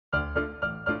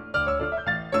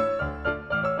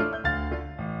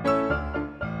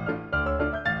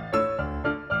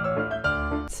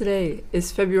today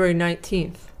is February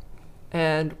 19th.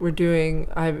 And we're doing,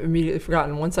 I've immediately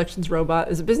forgotten, one section's robot.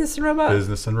 Is it business and robot?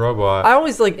 Business and robot. I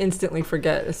always like instantly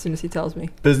forget as soon as he tells me.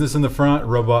 Business in the front,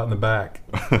 robot in the back.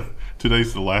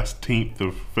 Today's the last 10th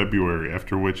of February,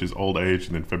 after which is old age,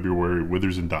 and then February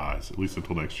withers and dies, at least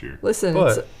until next year. Listen,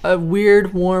 it's a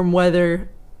weird, warm weather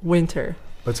winter.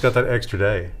 But it's got that extra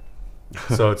day.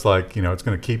 So it's like, it's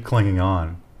going to keep clinging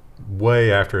on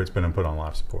way after it's been put on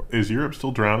life support. Is Europe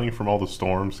still drowning from all the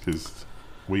storms? Because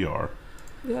we are.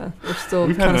 Yeah, we're still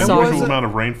We've had kind an of unusual soggy. amount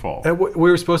of rainfall. We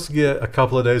were supposed to get a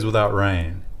couple of days without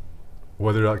rain.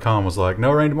 Weather.com was like,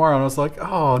 no rain tomorrow. And I was like,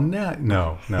 oh,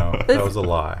 no. That was a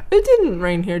lie. It didn't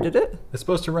rain here, did it? It's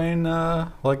supposed to rain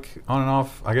like on and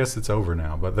off. I guess it's over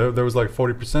now. But there was like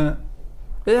 40%.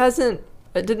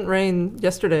 It didn't rain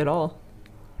yesterday at all.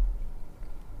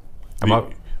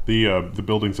 The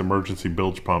building's emergency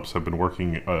bilge pumps have been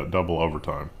working double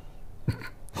overtime.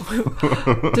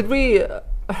 Did we...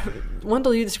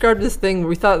 Wendell, you described this thing where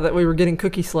we thought that we were getting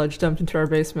cookie sludge dumped into our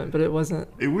basement, but it wasn't.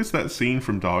 It was that scene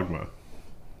from Dogma.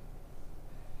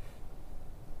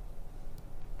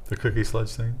 The cookie sludge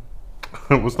thing?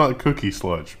 It was not cookie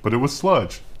sludge, but it was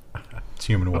sludge. It's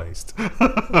human waste.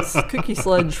 It's cookie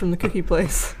sludge from the cookie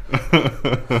place.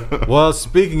 Well,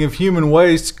 speaking of human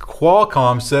waste,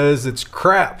 Qualcomm says it's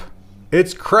crap.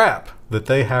 It's crap that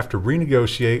they have to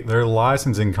renegotiate their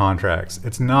licensing contracts.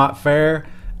 It's not fair,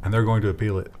 and they're going to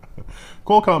appeal it.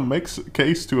 Qualcomm makes a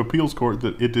case to appeals court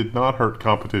that it did not hurt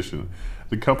competition.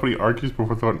 The company argues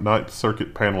before the Ninth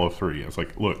Circuit panel of three. It's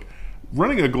like, look,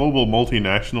 running a global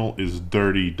multinational is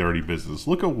dirty, dirty business.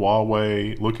 Look at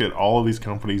Huawei. Look at all of these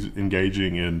companies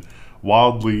engaging in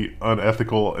wildly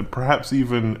unethical and perhaps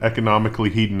even economically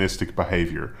hedonistic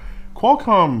behavior.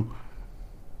 Qualcomm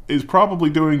is probably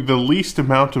doing the least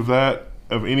amount of that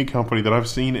of any company that I've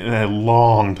seen in a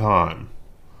long time.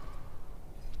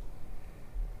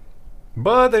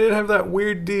 But they did have that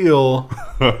weird deal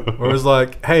where it was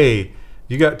like, hey,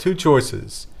 you got two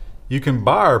choices. You can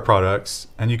buy our products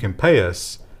and you can pay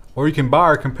us, or you can buy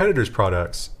our competitors'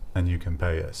 products and you can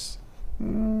pay us.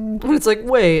 And it's like,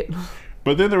 wait.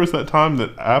 But then there was that time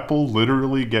that Apple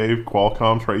literally gave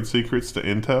Qualcomm trade secrets to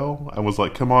Intel and was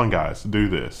like, come on, guys, do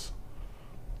this.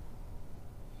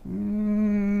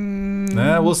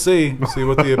 We'll see. We'll see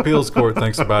what the appeals court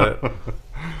thinks about it.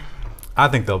 I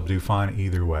think they'll do fine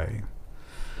either way.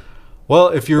 Well,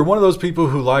 if you're one of those people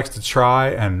who likes to try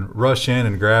and rush in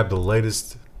and grab the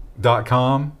latest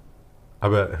 .com, I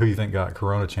bet who you think got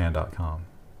coronachan.com?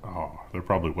 Oh, they're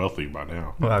probably wealthy by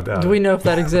now. Well, I doubt Do we know if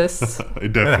that exists?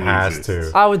 It definitely has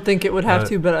exists. to. I would think it would have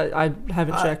to, but I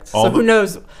haven't checked. So all who the-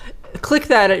 knows? Click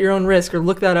that at your own risk, or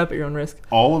look that up at your own risk.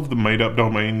 All of the made-up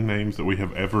domain names that we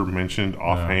have ever mentioned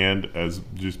offhand as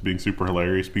just being super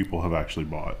hilarious, people have actually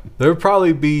bought. There would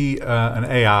probably be an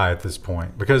AI at this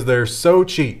point because they're so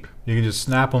cheap. You can just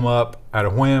snap them up at a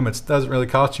whim. It doesn't really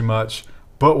cost you much.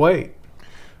 But wait.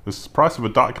 The price of a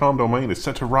 .com domain is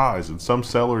set to rise, and some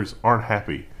sellers aren't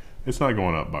happy. It's not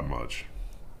going up by much.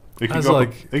 It can That's go like-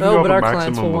 up, it can go but up our a clients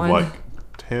maximum will of whine. like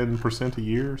 10% a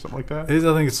year or something like that. I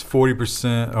think it's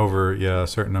 40% over a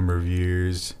certain number of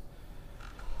years.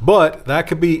 But that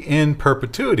could be in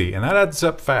perpetuity, and that adds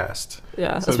up fast.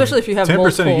 Yeah, So especially if you have 10%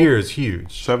 multiple. a year is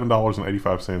huge.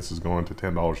 $7.85 is going to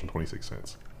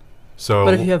 $10.26. So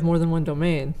But if you have more than one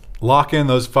domain, lock in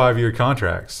those 5-year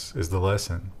contracts is the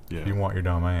lesson. Yeah. If you want your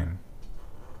domain.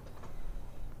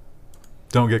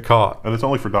 Don't get caught. And it's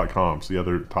only for .coms. The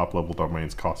other top-level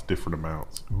domains cost different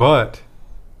amounts. But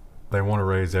they want to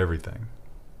raise everything.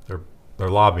 They're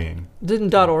lobbying.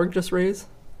 didn't .org just raise?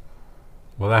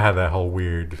 Well, that had that whole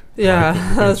weird Yeah,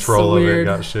 that's control so of it weird.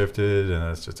 got shifted, and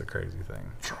that's just a crazy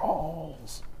thing.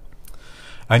 Trolls.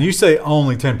 And you say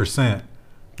only 10%.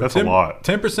 That's a lot.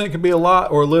 10% can be a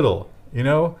lot or little.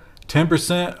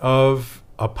 10% of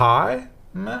a pie?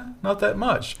 Meh, not that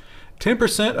much.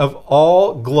 10% of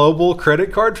all global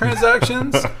credit card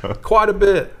transactions? Quite a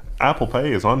bit. Apple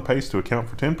Pay is on pace to account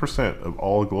for 10% of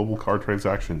all global card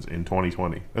transactions in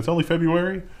 2020. That's only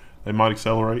February. They might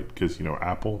accelerate because,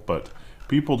 Apple, but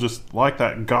people just like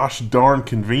that gosh darn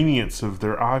convenience of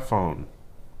their iPhone.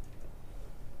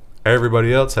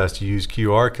 Everybody else has to use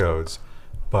QR codes,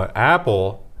 but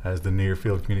Apple has the near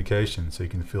field communication, so you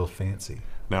can feel fancy.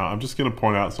 Now, I'm just going to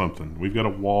point out something. We've got a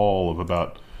wall of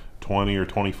about 20 or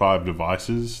 25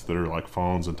 devices that are like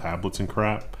phones and tablets and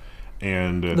crap.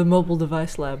 And The mobile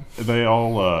device lab. they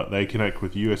all they connect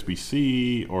with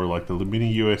USB-C or like the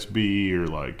mini USB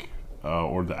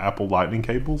or the Apple Lightning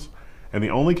cables. And the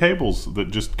only cables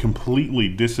that just completely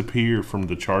disappear from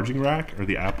the charging rack are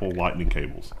the Apple Lightning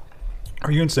cables.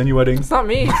 Are you insinuating? It's not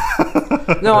me.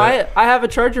 No, I have a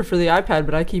charger for the iPad,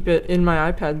 but I keep it in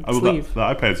my iPad sleeve. The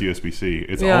iPad's USB-C.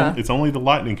 It's only the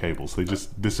lightning cables. They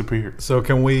just disappear. So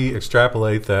can we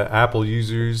extrapolate that Apple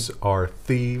users are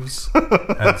thieves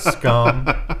and scum?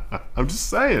 I'm just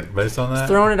saying. Based on that?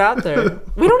 Just throwing it out there.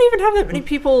 We don't even have that many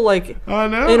people I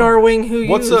know. in our wing who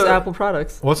use Apple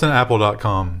products. What's an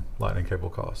Apple.com lightning cable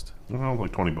cost?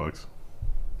 Like $20.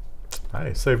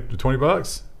 Hey, save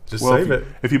 $20. Just Well, save it.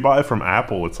 If you buy it from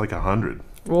Apple, it's like $100.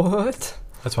 What?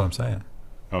 That's what I'm saying.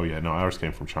 Oh yeah, no, ours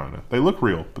came from China. They look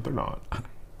real, but they're not.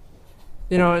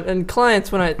 You know, and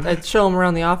clients, when I show them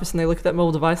around the office and they look at that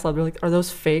mobile device lab, they're like, are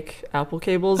those fake Apple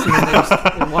cables? And then they just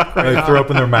walk right They off. throw up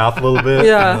in their mouth a little bit.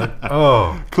 Yeah. Like,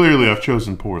 oh, Clearly, I've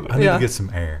chosen poorly. I need to get some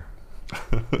air.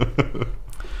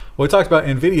 Well, we talked about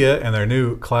Nvidia and their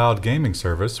new cloud gaming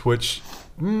service, which,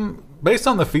 based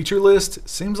on the feature list,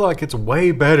 seems like it's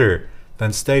way better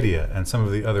than Stadia and some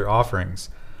of the other offerings.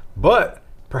 But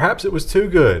perhaps it was too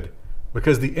good,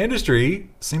 because the industry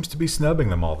seems to be snubbing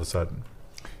them all of a sudden.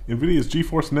 Nvidia's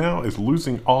GeForce Now is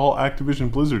losing all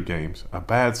Activision Blizzard games, a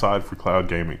bad side for cloud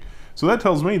gaming. So that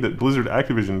tells me that Blizzard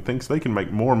Activision thinks they can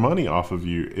make more money off of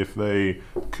you if they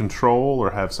control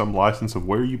or have some license of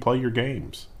where you play your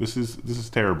games. This is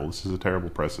terrible. This is a terrible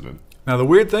precedent. Now, the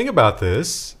weird thing about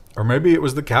this, or maybe it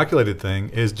was the calculated thing,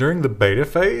 is during the beta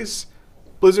phase,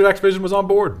 Blizzard Activision was on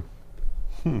board.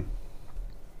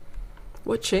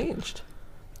 What changed?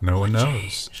 No one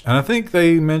knows. And I think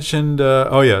they mentioned,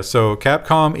 so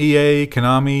Capcom, EA,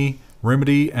 Konami,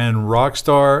 Remedy, and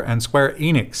Rockstar, and Square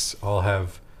Enix all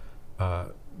have,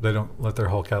 they don't let their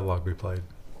whole catalog be played.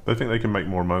 They think they can make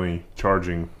more money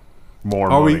charging more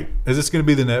money. Is this going to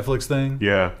be the Netflix thing?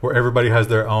 Yeah. Where everybody has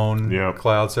their own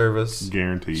cloud service?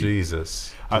 Guaranteed.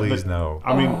 Jesus. Please no.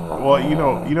 I mean, well, you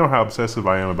know how obsessive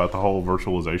I am about the whole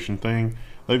virtualization thing.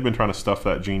 They've been trying to stuff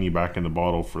that genie back in the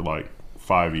bottle for like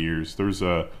 5 years. There's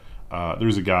a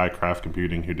guy, Craft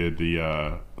Computing, who did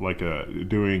the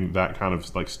doing that kind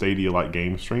of like Stadia-like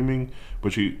game streaming.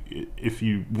 But if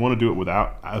you want to do it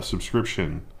without a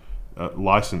subscription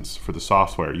license for the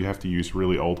software, you have to use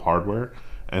really old hardware,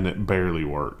 and it barely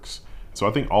works. So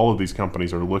I think all of these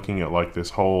companies are looking at like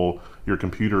this whole your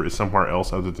computer is somewhere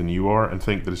else other than you are, and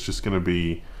think that it's just going to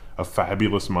be a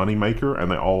fabulous money maker, and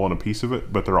they all want a piece of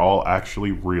it, but they're all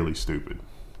actually really stupid.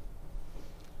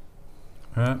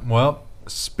 Well,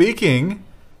 speaking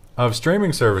of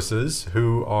streaming services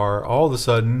who are all of a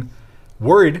sudden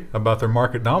worried about their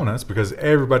market dominance because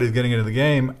everybody's getting into the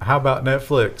game, how about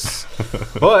Netflix?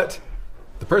 But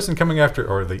the person coming after,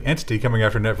 or the entity coming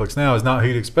after Netflix now, is not who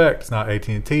you'd expect. It's not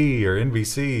AT&T or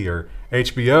NBC or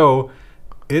HBO.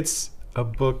 It's a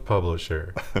book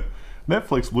publisher.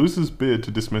 Netflix loses bid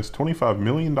to dismiss $25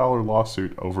 million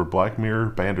lawsuit over Black Mirror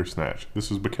Bandersnatch.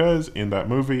 This is because in that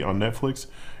movie on Netflix,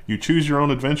 you choose your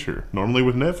own adventure. Normally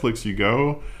with Netflix, you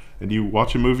go and you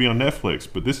watch a movie on Netflix,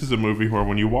 but this is a movie where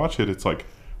when you watch it, it's like,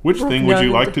 which thing would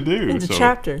you like to do? Into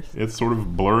chapters. It's sort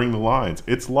of blurring the lines.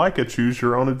 It's like a choose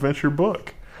your own adventure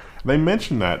book. They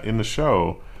mentioned that in the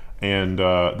show, and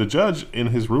the judge in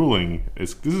his ruling,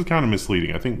 this is kind of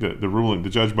misleading. I think that the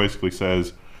judge basically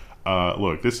says,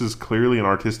 look, this is clearly an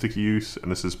artistic use,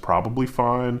 and this is probably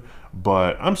fine,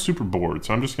 but I'm super bored,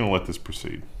 so I'm just going to let this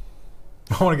proceed.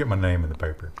 I want to get my name in the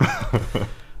paper.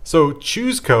 So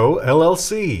ChooseCo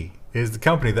LLC is the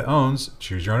company that owns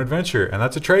Choose Your Own Adventure, and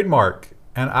that's a trademark.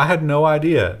 And I had no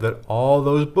idea that all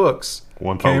those books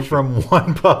came from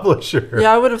one publisher.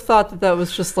 Yeah, I would have thought that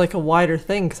was just like a wider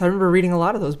thing, because I remember reading a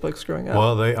lot of those books growing up.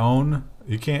 Well,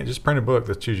 you can't just print a book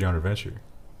that's Choose Your Own Adventure.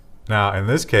 Now, in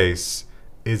this case,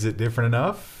 is it different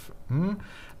enough?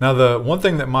 Now, the one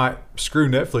thing that might screw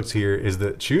Netflix here is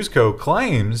that ChooseCo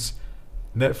claims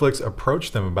Netflix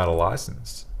approached them about a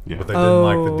license, but they didn't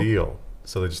like the deal,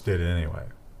 so they just did it anyway.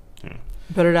 Yeah.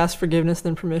 Better to ask forgiveness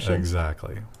than permission.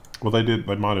 Exactly. Well, they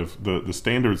might have, the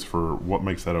standards for what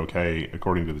makes that okay,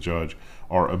 according to the judge,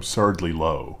 are absurdly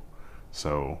low.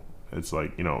 So it's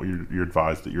like, you're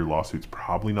advised that your lawsuit's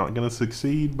probably not going to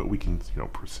succeed, but we can,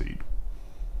 proceed.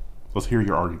 Let's hear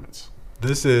your arguments.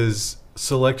 This is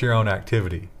select your own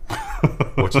activity,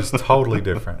 which is totally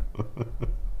different.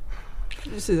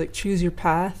 Did you say like choose your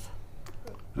path?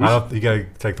 You got to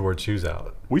take the word choose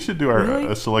out. We should do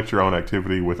a select your own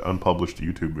activity with unpublished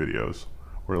YouTube videos,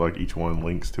 where like each one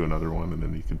links to another one, and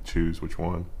then you can choose which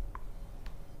one.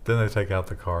 Didn't they take out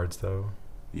the cards though?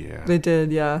 Yeah, they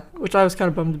did. Yeah, which I was kind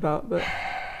of bummed about, but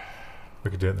we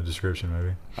could do it in the description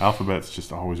maybe. Alphabet's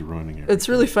just always ruining it. It's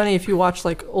really funny if you watch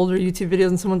like older YouTube videos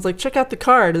and someone's like, check out the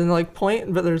card, and then like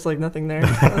point, but there's like nothing there.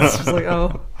 It's just like,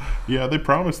 oh. Yeah, they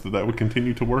promised that would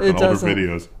continue to work on older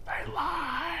videos. They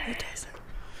lie. It doesn't.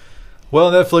 Well,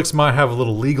 Netflix might have a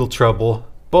little legal trouble,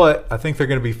 but I think they're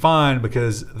going to be fine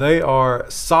because they are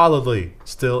solidly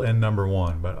still in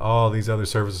 #1. But all these other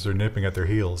services are nipping at their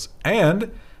heels.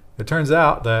 And it turns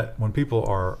out that when people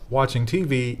are watching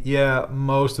TV, yeah,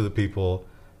 most of the people,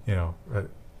 you know,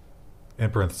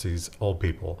 in parentheses, old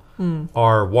people,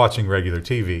 are watching regular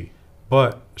TV.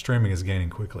 But streaming is gaining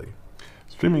quickly.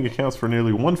 Streaming accounts for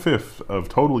nearly 1/5 of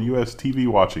total U.S. TV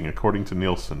watching, according to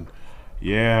Nielsen.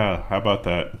 Yeah, how about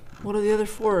that? What are the other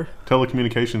 4?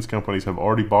 Telecommunications companies have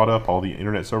already bought up all the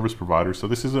internet service providers, so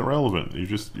this isn't relevant.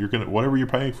 You're gonna whatever you're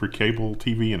paying for cable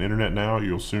TV and internet now,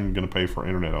 you're soon gonna pay for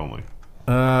internet only.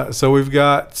 So we've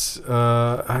got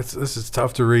this is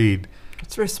tough to read.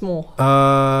 It's very small.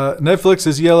 Netflix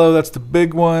is yellow. That's the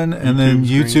big one, and then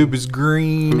YouTube is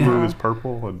green. Hulu is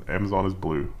purple, and Amazon is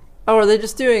blue. Oh, are they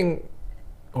just doing?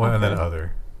 Well, and then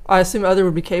other. I assume other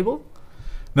would be cable.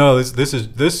 No,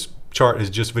 this chart is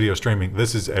just video streaming.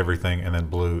 This is everything, and then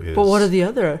blue is. But what are the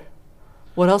other?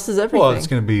 What else is everything? Well, it's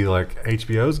going to be like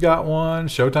HBO's got one,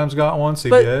 Showtime's got one,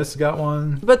 CBS got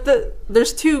one. But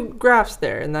there's 2 graphs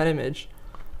there in that image.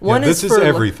 One this is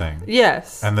everything.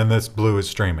 Yes. And then this blue is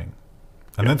streaming.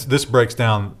 And then this breaks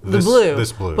down this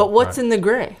blue. But what's in the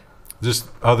gray? Just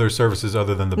other services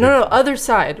other than the No, other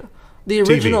side. The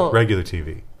original TV, regular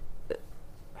TV.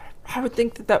 I would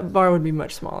think that bar would be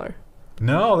much smaller.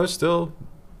 No, there's still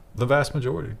the vast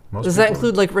majority. Does that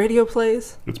include like radio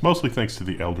plays? It's mostly thanks to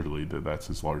the elderly that's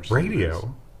as large as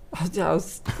radio. I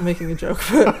was making a joke.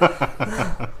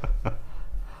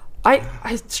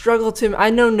 I struggle to. I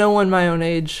know no one my own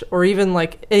age, or even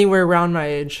like anywhere around my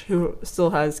age, who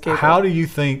still has cable. How do you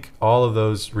think all of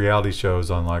those reality shows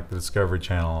on like the Discovery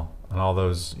Channel and all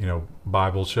those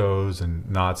Bible shows and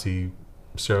Nazi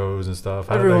shows and stuff?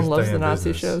 How Everyone do they loves stay the in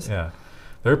Nazi business? shows. Yeah,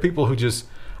 there are people who just.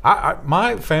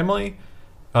 My family,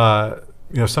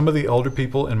 some of the older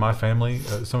people in my family,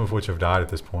 some of which have died at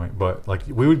this point, but like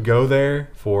we would go there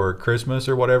for Christmas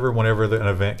or whatever, whenever an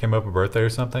event came up, a birthday or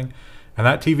something. And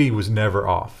that TV was never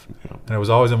off. Yeah. And it was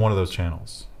always in one of those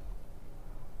channels.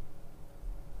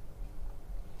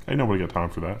 Ain't nobody got time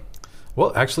for that.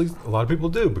 Well, actually, a lot of people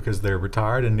do because they're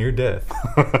retired and near death.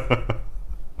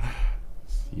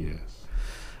 Yes.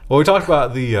 Well, we talked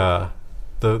about the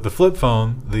flip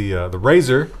phone, the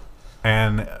Razr,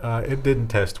 and it didn't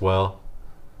test well.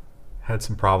 Had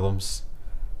some problems.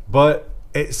 But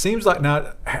it seems like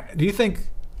now, do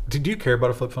you care about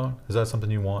a flip phone? Is that something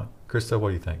you want? Krista, what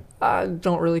do you think? I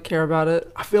don't really care about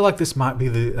it. I feel like this might be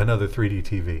another 3D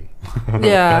TV.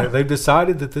 Yeah. They've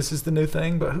decided that this is the new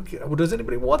thing, but does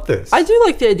anybody want this? I do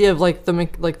like the idea of like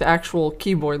the actual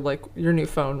keyboard, like your new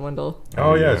phone, Wendell.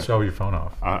 Oh yeah, show your phone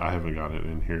off. I haven't got it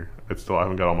in here. I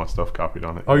haven't got all my stuff copied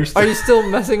on it. Oh, are you still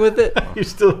messing with it?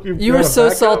 You were so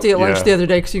salty at lunch the other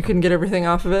day because you couldn't get everything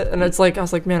off of it, and I was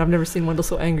like, man, I've never seen Wendell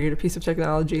so angry at a piece of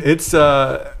technology.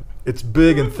 It's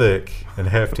big and thick and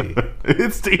hefty.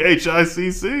 It's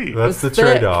THICC. That's the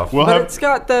trade-off. It's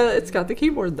got the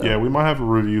keyboard though. Yeah, we might have a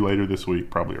review later this week,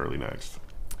 probably early next.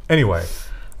 Anyway,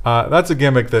 that's a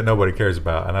gimmick that nobody cares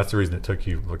about, and that's the reason it took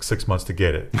you like 6 months to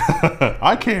get it.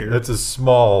 I care. It's a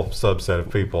small subset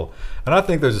of people, and I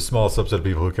think there's a small subset of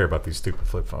people who care about these stupid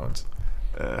flip phones.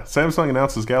 Samsung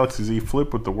announces Galaxy Z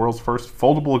Flip with the world's first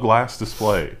foldable glass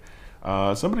display.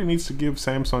 Somebody needs to give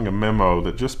Samsung a memo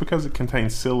that just because it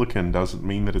contains silicon doesn't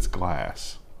mean that it's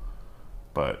glass.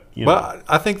 But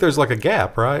I think there's like a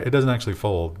gap, right? It doesn't actually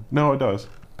fold. No, it does.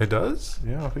 It does?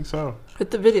 Yeah, I think so.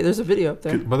 Hit the video. There's a video up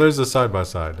there. But there's a side by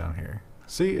side down here.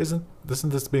 See, isn't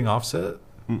this being offset?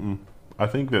 Mm-mm. I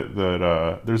think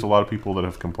that there's a lot of people that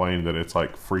have complained that it's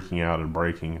like freaking out and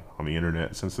breaking on the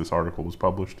internet since this article was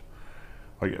published.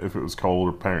 Like if it was cold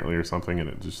apparently or something, and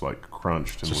it just like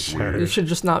crunched and was weird. It should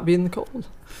just not be in the cold.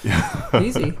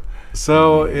 Easy.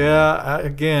 So yeah,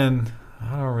 again,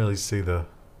 I don't really see the.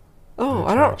 Oh,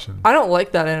 I don't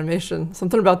like that animation.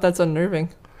 Something about that's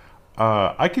unnerving.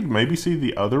 I could maybe see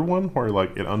the other one where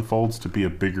like it unfolds to be a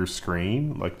bigger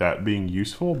screen, like that being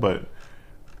useful, but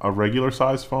a regular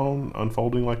size phone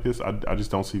unfolding like this, I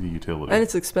just don't see the utility. And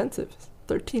it's expensive,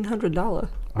 $1,300.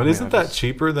 But isn't that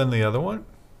cheaper than the other one?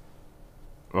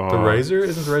 The Razr?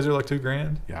 Isn't the Razr like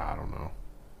 $2,000? Yeah, I don't know.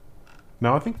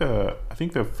 No, I think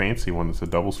the fancy one that's a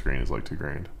double screen is like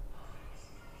 $2,000.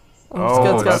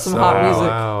 It's got some hot music.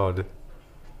 Loud.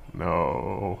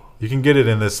 No. You can get it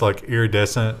in this like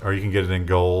iridescent, or you can get it in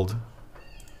gold.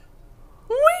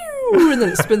 Woo! And then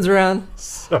it spins around.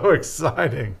 So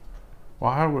exciting.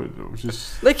 Why would it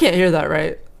just? They can't hear that,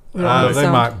 right? They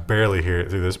might barely hear it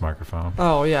through this microphone.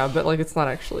 Oh yeah, but like it's not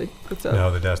actually hooked up. No,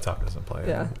 the desktop doesn't play it.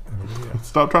 Yeah.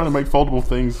 Stop trying to make foldable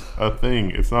things a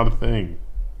thing. It's not a thing.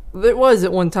 It was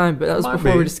at one time, but that was Might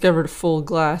before be. we discovered a full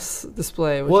glass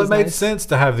display. Which Well, it is made nice. sense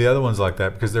to have the other ones like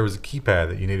that because there was a keypad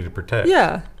that you needed to protect.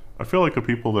 Yeah. I feel like the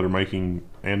people that are making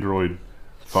Android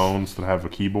phones that have a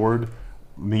keyboard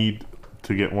need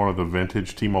to get one of the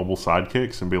vintage T-Mobile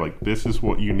sidekicks and be like, this is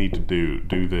what you need to do.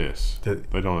 Do this. They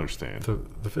don't understand.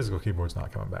 The physical keyboard's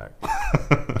not coming back.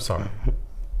 I'm sorry.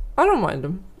 I don't mind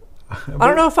them. I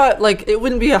don't know if it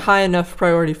wouldn't be a high enough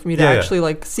priority for me to actually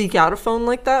like seek out a phone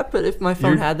like that, but if my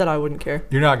phone had that, I wouldn't care.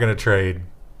 You're not going to trade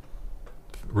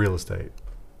real estate.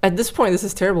 At this point, this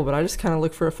is terrible, but I just kind of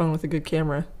look for a phone with a good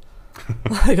camera.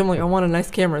 I'm like, I want a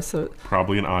nice camera, so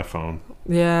Probably an iPhone.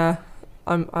 yeah.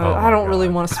 I my don't really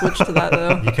God. want to switch to that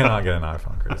though. You cannot get an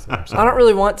iPhone, Chris. I'm I sorry. don't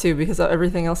really want to because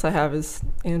everything else I have is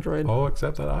Android. Oh,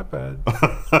 except that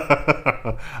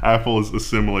iPad. Apple is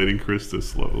assimilating Krista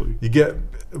slowly. You get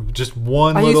just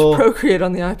one I little. use Procreate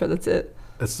on the iPad. That's it.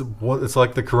 It's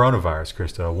like the coronavirus,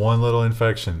 Krista. One little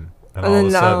infection, and And all then of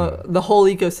a now sudden, the whole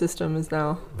ecosystem is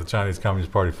now. the Chinese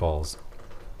Communist Party falls.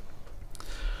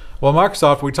 Well,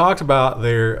 Microsoft, we talked about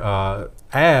their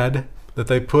ad that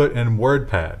they put in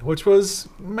WordPad, which was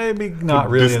maybe not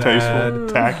really an ad. Distasteful,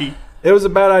 tacky. It was a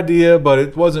bad idea, but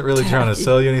it wasn't really trying to Tacky.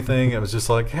 sell you anything. It was just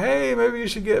like, hey, maybe you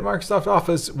should get Microsoft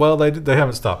Office. Well, they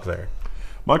haven't stopped there.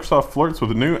 Microsoft flirts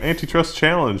with a new antitrust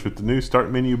challenge with the new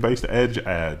start menu-based Edge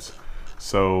ads.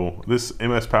 So this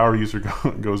MS Power user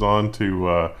goes on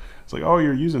to, it's like, oh,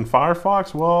 you're using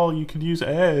Firefox? Well, you could use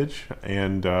Edge.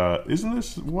 And isn't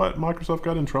this what Microsoft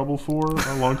got in trouble for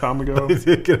a long time ago? They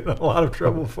did get in a lot of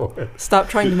trouble for it. Stop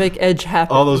trying to make Edge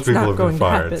happen. All those It's people not have going been to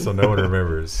fired, happen. so no one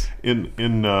remembers.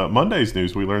 In Monday's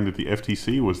news, we learned that the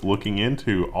FTC was looking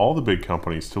into all the big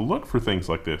companies to look for things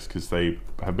like this because they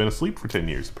have been asleep for 10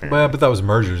 years, apparently. Well, but that was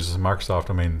mergers. Microsoft,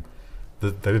 I mean, they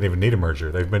didn't even need a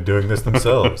merger. They've been doing this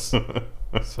themselves.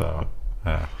 So,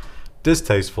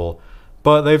 distasteful.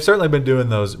 But they've certainly been doing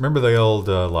those. Remember the old,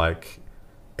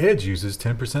 Edge uses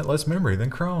 10% less memory than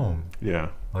Chrome. Yeah.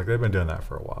 Like, they've been doing that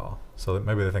for a while. So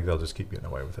maybe they think they'll just keep getting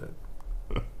away with it.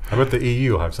 I bet the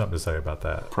EU will have something to say about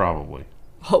that. Probably.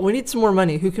 Oh, we need some more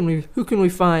money. Who can we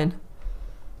find?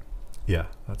 Yeah,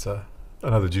 that's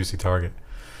another juicy target.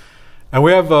 And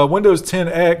we have Windows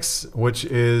 10X, which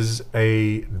is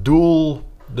a dual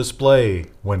display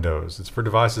Windows. It's for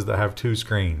devices that have two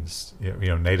screens,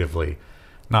 natively,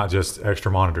 not just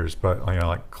extra monitors, but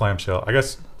like clamshell. I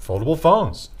guess foldable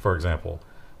phones, for example,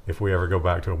 if we ever go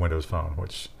back to a Windows phone,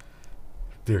 which,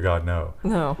 dear God, no.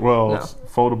 No. Well, no. it's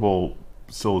foldable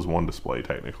still is one display,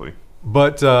 technically.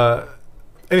 But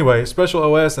anyway, special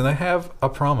OS, and they have a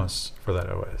promise for that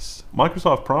OS.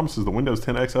 Microsoft promises the Windows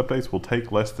 10X updates will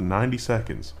take less than 90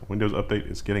 seconds. Windows Update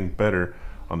is getting better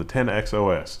on the 10X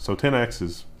OS. So 10X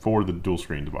is for the dual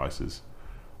screen devices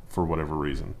for whatever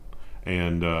reason.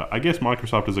 And I guess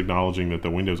Microsoft is acknowledging that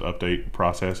the Windows Update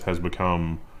process has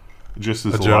become just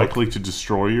as A joke. likely to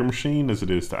destroy your machine as it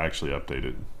is to actually update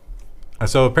it. And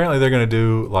so apparently they're going to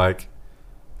do like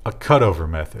a cutover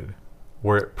method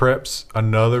where it preps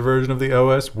another version of the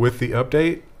OS with the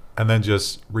update and then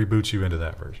just reboots you into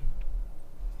that version.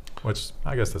 Which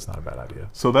I guess that's not a bad idea.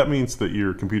 So that means that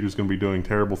your computer's going to be doing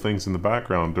terrible things in the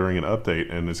background during an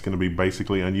update, and it's going to be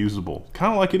basically unusable,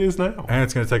 kind of like it is now. And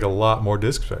it's going to take a lot more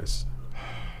disk space,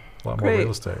 a lot more Great.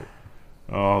 real estate.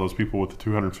 Oh, those people with the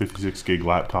 256 gig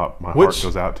laptop, my Which- heart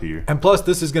goes out to you. And plus,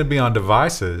 this is going to be on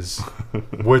devices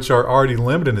which are already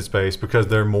limited in space because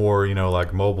they're more,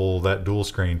 like mobile, that dual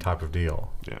screen type of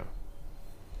deal. Yeah.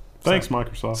 Thanks,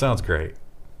 Microsoft. Sounds great.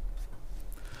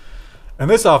 In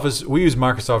this office, we use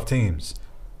Microsoft Teams.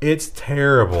 It's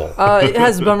terrible. It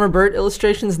has Bummer Burt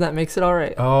illustrations, and that makes it all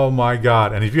right. Oh my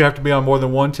God. And if you have to be on more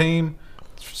than one team,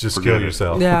 just Forget kill it.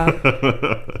 yourself. Yeah.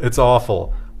 It's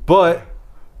awful. But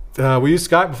we used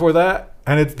Skype before that,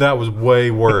 and that was way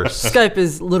worse. Skype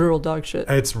is literal dog shit.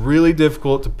 It's really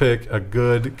difficult to pick a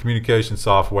good communication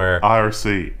software.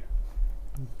 IRC.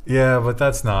 Yeah, but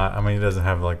that's not. I mean, it doesn't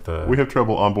have like the. We have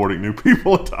trouble onboarding new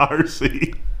people into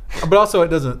IRC. But also, it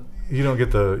doesn't. You don't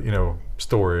get the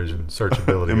storage and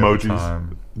searchability over Emojis,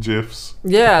 time. GIFs.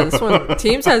 Yeah, this one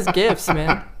Teams has GIFs,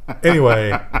 man.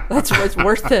 Anyway, That's what's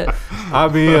worth it.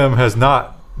 IBM has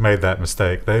not made that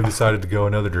mistake. They've decided to go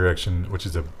another direction, which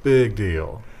is a big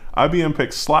deal. IBM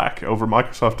picks Slack over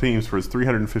Microsoft Teams for its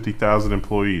 350,000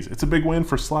 employees. It's a big win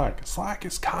for Slack. Slack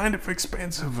is kind of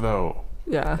expensive, though.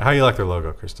 Yeah, How you like their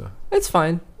logo, Krista? it's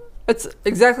fine. It's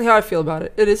exactly how I feel about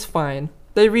it. It is fine.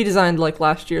 They redesigned like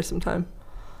last year sometime.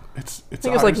 It's think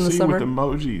it was like in the IRC summer. with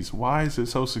emojis. Why is it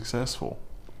so successful?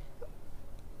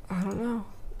 I don't know.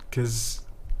 Because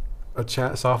a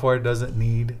chat software doesn't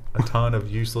need a ton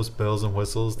of useless bells and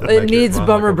whistles. That It make needs run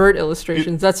bummer like bird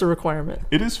illustrations. That's a requirement.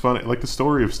 It is funny. Like, the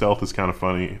story of stealth is kind of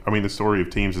funny. I mean, the story of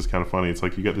teams is kind of funny. It's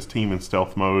like you got this team in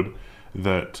stealth mode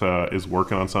that is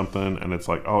working on something, and it's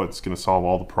like, oh, it's going to solve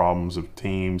all the problems of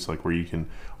teams, like where you can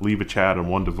leave a chat on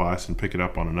one device and pick it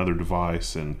up on another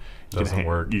device, and doesn't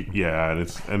work. Yeah, and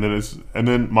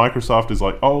then Microsoft is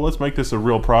like, oh, let's make this a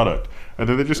real product, and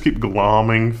then they just keep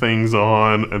glomming things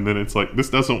on, and then it's like, this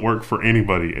doesn't work for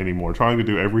anybody anymore. Trying to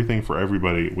do everything for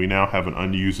everybody, we now have an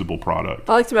unusable product.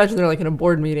 I like to imagine they're like in a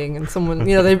board meeting and someone,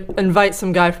 they invite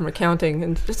some guy from accounting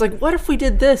and just like, what if we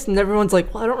did this? And everyone's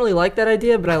like, well, I don't really like that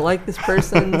idea, but I like this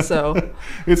person, so.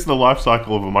 It's the life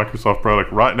cycle of a Microsoft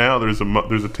product. Right now, there's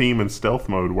a team in stealth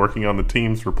mode working on the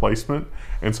Teams replacement,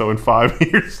 and so in 5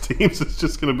 years, Teams is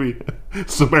just going to be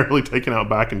summarily taken out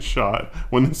back and shot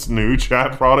when this new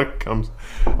chat product comes.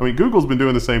 I mean, Google's been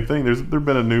doing the same thing. There's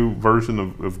been a new version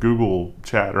of Google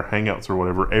Chat or Hangouts or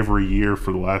whatever every year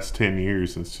for the last 10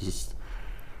 years. It's just,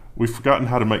 we've forgotten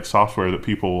how to make software that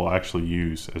people will actually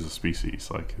use as a species.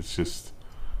 Like, it's just,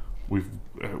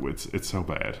 it's so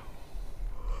bad.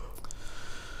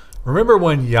 Remember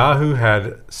when Yahoo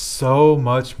had so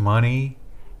much money?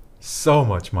 So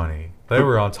much money. They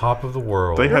were on top of the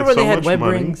world. They had Remember so they had much web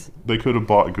money, rings? they could have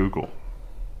bought Google.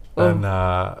 And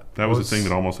That was the thing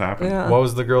that almost happened. Yeah. What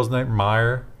was the girl's name?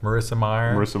 Marissa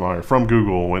Meyer? Marissa Meyer from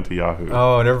Google went to Yahoo.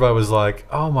 Oh, and everybody was like,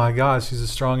 oh my God, she's a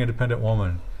strong, independent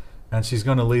woman. And she's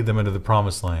going to lead them into the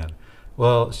promised land.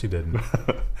 Well, she didn't.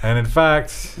 And in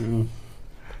fact...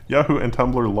 Yahoo and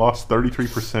Tumblr lost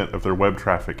 33% of their web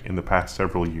traffic in the past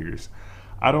several years.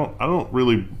 I don't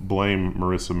really blame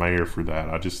Marissa Mayer for that.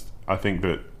 I think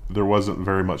that there wasn't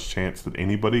very much chance that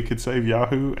anybody could save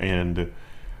Yahoo, and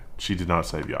she did not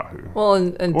save Yahoo. Well,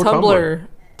 and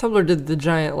Tumblr did the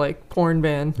giant like porn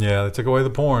ban. Yeah, they took away the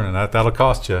porn, and that'll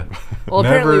cost you. Well,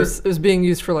 apparently it was being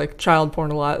used for like child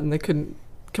porn a lot, and they couldn't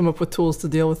come up with tools to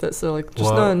deal with it. So like,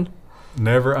 just none.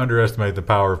 Never underestimate the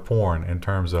power of porn in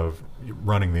terms of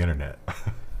running the internet,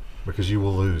 because you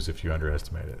will lose if you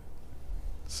underestimate it.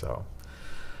 So,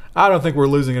 I don't think we're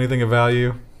losing anything of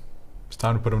value. It's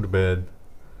time to put them to bed.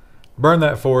 Burn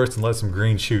that forest and let some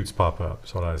green shoots pop up.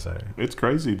 That's what I say. It's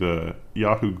crazy. The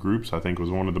Yahoo Groups, I think, was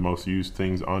one of the most used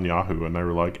things on Yahoo, and they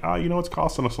were like, it's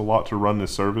costing us a lot to run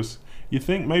this service. You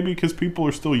think maybe because people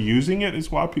are still using it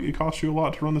is why it costs you a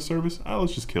lot to run the service?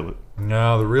 Let's just kill it.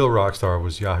 No, the real rock star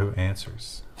was Yahoo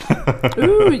Answers.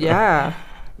 Ooh, yeah.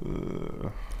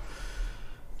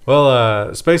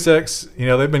 Well, SpaceX,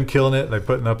 they've been killing it. They're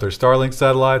putting up their Starlink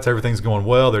satellites. Everything's going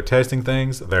well. They're testing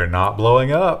things. They're not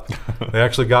blowing up. They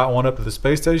actually got one up at the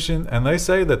space station, and they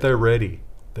say that they're ready.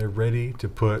 They're ready to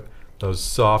put those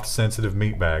soft, sensitive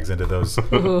meat bags into those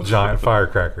giant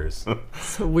firecrackers.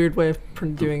 It's a weird way of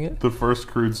doing it. The first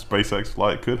crewed SpaceX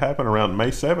flight could happen around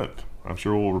May 7th. I'm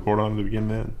sure we'll report on it again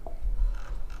then.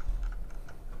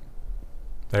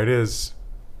 There it is.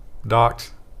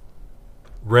 Docked.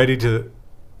 Ready to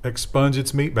expunge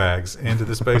its meat bags into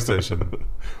the space station.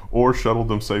 Or shuttle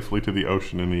them safely to the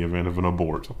ocean in the event of an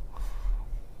abort.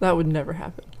 That would never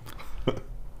happen.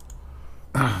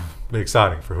 Be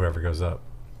exciting for whoever goes up.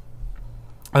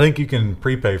 I think you can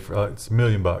prepay for it's $1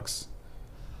 million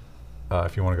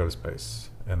if you want to go to space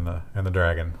in the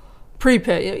Dragon.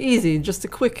 Prepay, easy, just a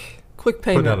quick payment.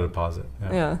 Put down a deposit.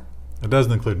 Yeah. It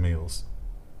doesn't include meals.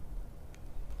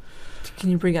 Can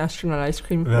you bring astronaut ice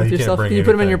cream No, with you yourself? can't Can you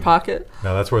put them in your pocket?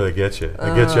 No, that's where they get you.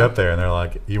 They get you up there, and they're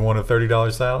like, "You want a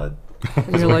 $30 salad?"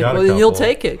 And you're like, "Well, you'll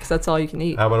take it because that's all you can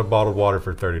eat." How about a bottled water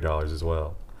for $30 as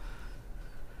well?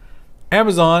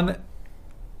 Amazon,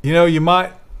 you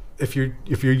might, if you're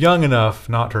young enough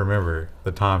not to remember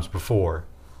the times before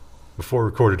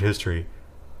recorded history,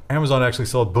 Amazon actually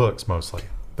sold books mostly.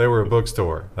 They were a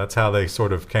bookstore. That's how they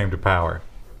sort of came to power.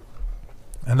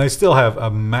 And they still have a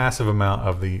massive amount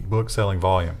of the book selling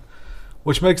volume,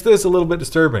 which makes this a little bit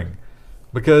disturbing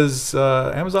because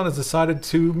Amazon has decided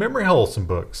to memory hole some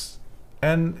books.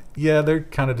 And yeah, they're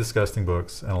kind of disgusting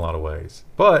books in a lot of ways.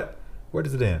 But where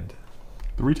does it end?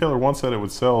 The retailer once said it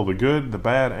would sell the good, the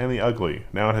bad, and the ugly.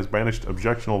 Now it has banished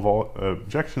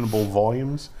objectionable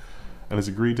volumes and has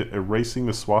agreed to erasing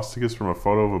the swastikas from a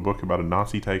photo of a book about a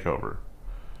Nazi takeover.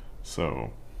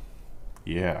 So,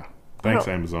 yeah. Thanks,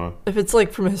 Amazon. If it's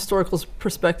like from a historical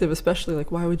perspective, especially,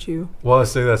 like, why would you? Well, I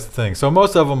see that's the thing. So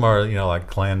most of them are, like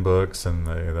Klan books and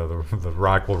the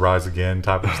Reich will rise again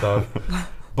type of stuff.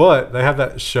 But they have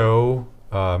that show,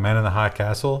 Man in the High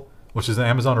Castle, which is an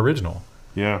Amazon original.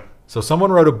 Yeah. So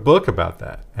someone wrote a book about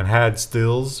that and had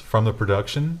stills from the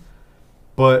production.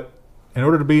 But in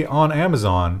order to be on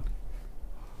Amazon,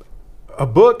 a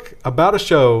book about a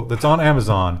show that's on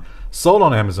Amazon sold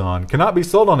on Amazon cannot be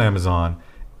sold on Amazon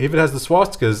if it has the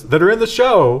swastikas that are in the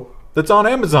show that's on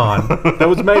Amazon that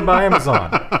was made by Amazon.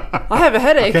 I have a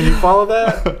headache. Can you follow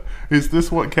that? Is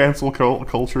this what cancel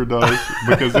culture does?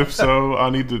 Because if so, I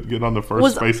need to get on the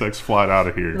first SpaceX flight out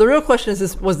of here. The real question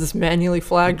is: was this manually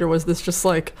flagged, or was this just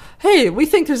like, hey, we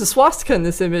think there's a swastika in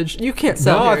this image. You can't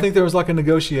sell No, here. I think there was like a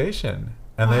negotiation,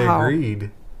 and they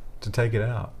agreed to take it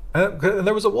out. And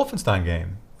there was a Wolfenstein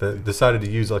game that decided to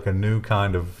use like a new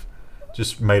kind of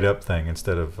just made up thing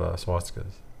instead of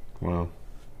swastikas. Wow.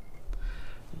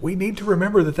 We need to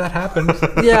remember that happened.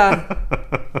 Yeah.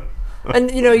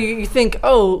 And, you think,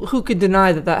 oh, who could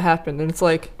deny that happened? And it's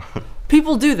like,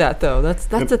 people do that, though. That's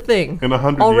a thing. In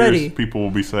 100 years, people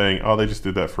will be saying, oh, they just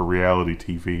did that for reality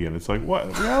TV. And it's like,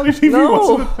 what? Reality TV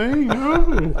wasn't a thing?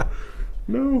 No.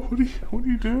 No, what are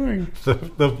you doing?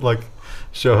 the like,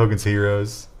 show Hogan's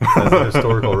Heroes as a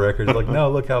historical record. Like,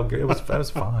 no, look how good. It was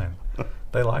fine.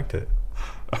 They liked it.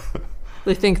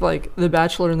 They think like The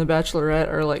Bachelor and The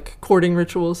Bachelorette are like courting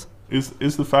rituals.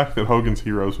 Is the fact that Hogan's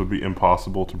Heroes would be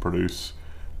impossible to produce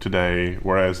today,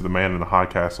 whereas The Man in the High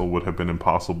Castle would have been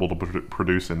impossible to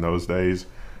produce in those days?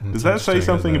 Does that say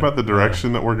something about the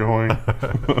direction that we're going?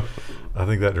 I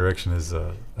think that direction is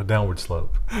a downward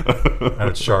slope, and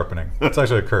it's sharpening. It's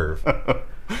actually a curve.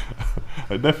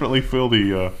 I definitely feel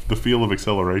the feel of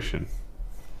acceleration.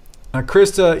 Now,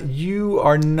 Krista, you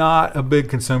are not a big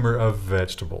consumer of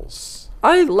vegetables.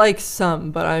 I like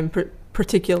some, but I'm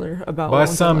particular about. By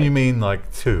some, you mean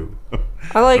like 2.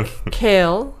 I like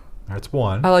kale. That's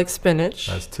 1. I like spinach.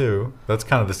 That's 2. That's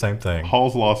kind of the same thing.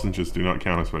 Hall's lozenges do not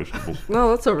count as vegetables. No,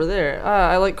 that's over there.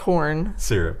 I like corn.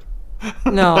 Syrup.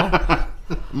 No.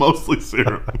 Mostly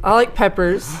syrup. I like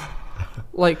peppers.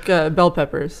 Like bell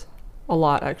peppers. A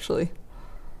lot, actually.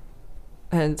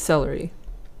 And celery.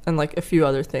 And like a few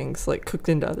other things, like cooked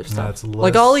into other stuff.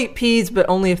 Like I'll eat peas, but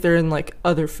only if they're in like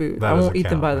other food. I won't eat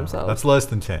them by themselves. That's less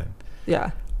than 10.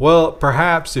 Yeah. Well,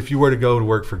 perhaps if you were to go to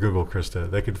work for Google,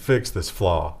 Krista, they could fix this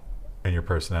flaw in your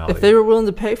personality. If they were willing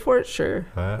to pay for it, sure.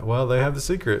 Well, they have the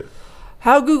secret.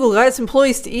 How Google got its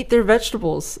employees to eat their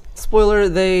vegetables. Spoiler,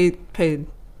 they paid.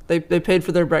 They paid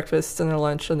for their breakfast and their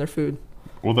lunch and their food.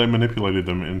 Well, they manipulated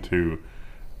them into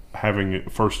having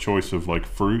first choice of like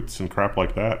fruits and crap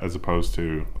like that, as opposed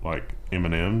to like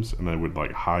M&Ms, and they would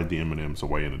like hide the M&Ms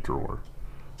away in a drawer.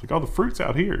 It's like, oh, the fruit's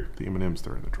out here. The M&Ms,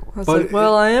 they're in the drawer. I was like,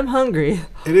 well, I am hungry.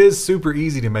 It is super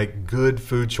easy to make good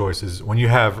food choices when you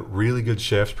have really good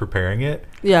chefs preparing it.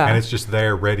 Yeah. And it's just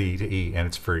there ready to eat and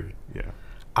it's free. Yeah.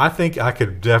 I think I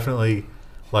could definitely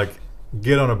like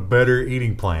get on a better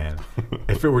eating plan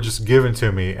if it were just given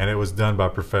to me and it was done by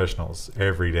professionals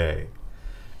every day.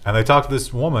 And they talked to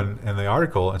this woman in the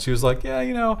article, and she was like, yeah,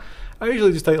 I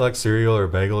usually just take like cereal or a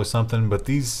bagel or something, but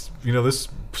these, this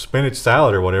spinach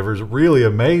salad or whatever is really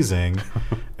amazing,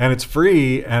 and it's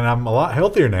free, and I'm a lot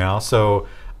healthier now, so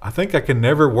I think I can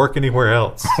never work anywhere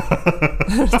else.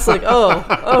 It's like,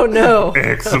 oh no.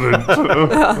 Excellent.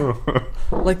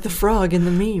 Like the frog in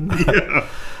the meme. Yeah.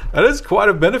 That is quite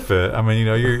a benefit. I mean,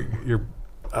 you're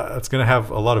it's going to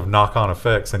have a lot of knock-on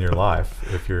effects in your life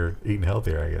if you're eating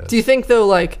healthier, I guess. Do you think, though,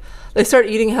 like, they start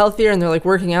eating healthier and they're, like,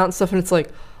 working out and stuff, and it's like,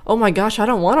 oh, my gosh, I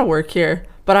don't want to work here,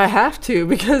 but I have to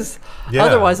because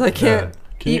otherwise I can't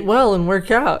eat well and work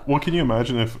out. Well, can you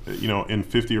imagine if, in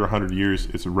 50 or 100 years,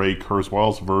 it's Ray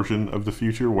Kurzweil's version of the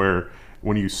future where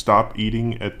when you stop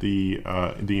eating at the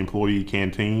employee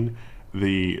canteen,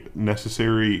 the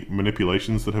necessary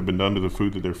manipulations that have been done to the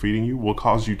food that they're feeding you will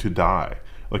cause you to die.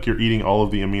 Like you're eating all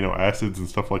of the amino acids and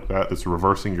stuff like that that's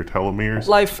reversing your telomeres.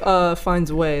 Life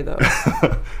finds a way, though.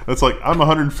 That's like, I'm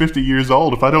 150 years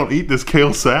old. If I don't eat this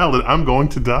kale salad, I'm going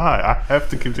to die. I have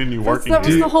to continue working. That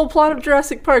was the whole plot of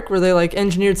Jurassic Park, where they like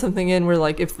engineered something in where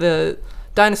like if the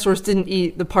dinosaurs didn't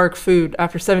eat the park food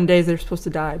after 7 days, they're supposed to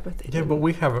die. But they didn't. But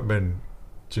we haven't been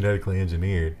genetically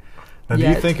engineered. Now, do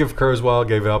you think if Kurzweil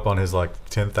gave up on his like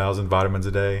 10,000 vitamins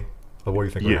a day, what do you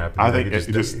think would happen? I think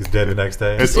he's dead the next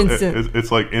day.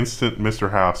 It's like instant Mr.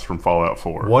 House from Fallout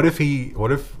 4. What if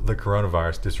the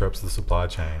coronavirus disrupts the supply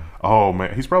chain? Oh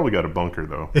man, he's probably got a bunker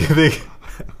though.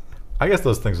 I guess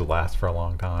those things will last for a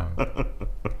long time.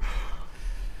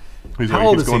 He's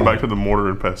going back to the mortar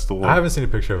and pestle. I haven't seen a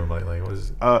picture of him lately.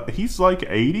 He's like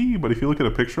 80, but if you look at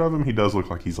a picture of him, he does look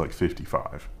like he's like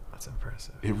 55. That's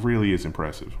impressive. It really is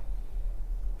impressive.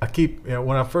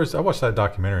 When I watched that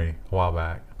documentary a while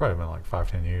back, probably been like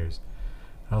 5-10 years.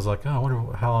 I was like, I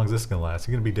wonder how long is this going to last? Is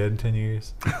he going to be dead in 10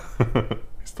 years?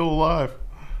 He's still alive.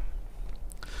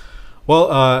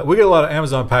 Well, we get a lot of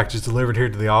Amazon packages delivered here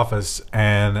to the office,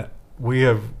 and we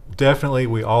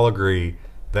all agree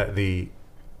that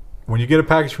when you get a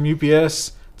package from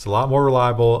UPS, it's It's a lot more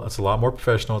reliable. It's a lot more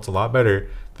professional. It's a lot better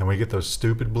than we get those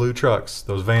stupid blue trucks,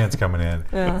 those vans coming in.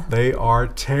 Yeah. They are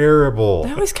terrible.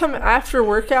 They always come after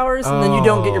work hours, and then you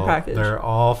don't get your package. They're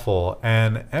awful.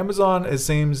 And Amazon, it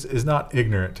seems, is not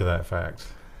ignorant to that fact.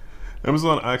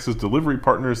 Amazon acts as delivery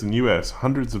partners in the U.S.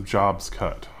 Hundreds of jobs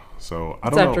cut. So I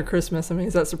don't it's know. after Christmas. I mean,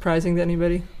 is that surprising to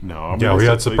anybody? No. I mean, Yeah, we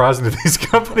had surprising to these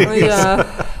companies.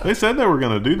 Yeah. They said they were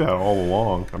going to do that all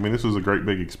along. I mean, this was a great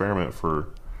big experiment for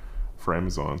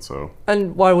Amazon. So.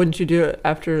 And why wouldn't you do it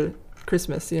after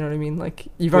Christmas? You know what I mean? Like,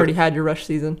 you've already had your rush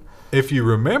season. If you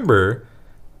remember,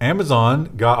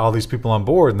 Amazon got all these people on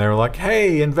board, and they were like,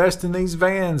 hey, invest in these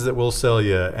vans that we'll sell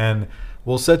you, and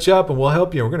we'll set you up, and we'll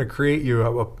help you. We're going to create you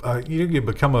you can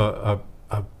become a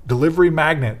delivery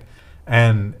magnet,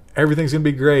 and everything's going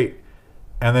to be great.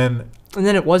 And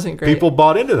then it wasn't great. People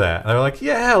bought into that. They're like,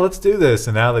 yeah, let's do this.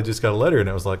 And now they just got a letter, and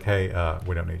it was like, hey,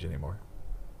 we don't need you anymore.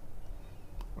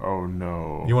 Oh,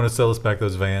 no. You want to sell us back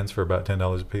those vans for about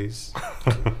 $10 a piece?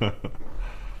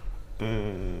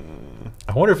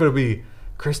 I wonder if it'll be,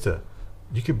 Krista,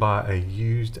 you could buy a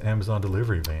used Amazon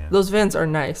delivery van. Those vans are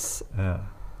nice. Yeah.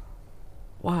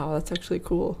 Wow, that's actually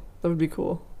cool. That would be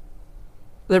cool.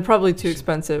 They're probably too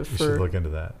expensive You for... should look into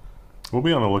that. We'll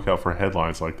be on the lookout for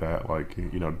headlines like that, like,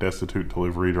 destitute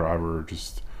delivery driver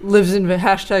just... Lives in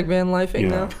hashtag van lifing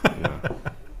now.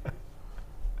 Yeah.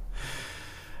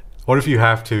 What if you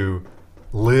have to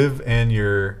live in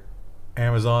your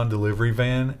Amazon delivery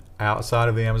van outside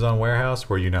of the Amazon warehouse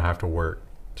where you now have to work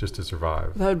just to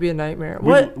survive? That would be a nightmare.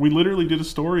 We literally did a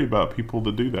story about people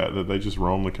that do that they just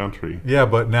roam the country. Yeah,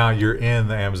 but now you're in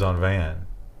the Amazon van.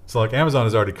 So, like, Amazon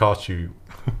has already cost you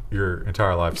your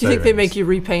entire life Do you think they make you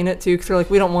repaint it, too? Because they're like,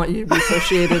 we don't want you to be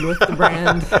associated with the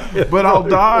brand. But I'll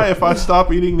die if I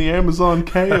stop eating the Amazon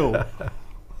kale.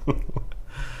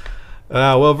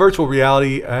 Well, virtual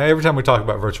reality, every time we talk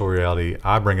about virtual reality,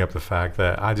 I bring up the fact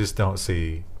that I just don't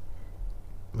see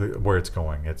where it's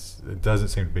going. It doesn't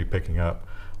seem to be picking up.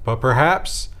 But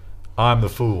perhaps I'm the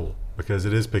fool because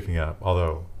it is picking up,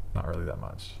 although not really that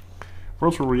much.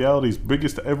 Virtual reality's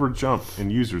biggest ever jump in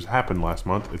users happened last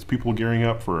month. It's people gearing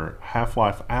up for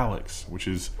Half-Life Alyx, which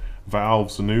is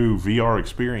Valve's new VR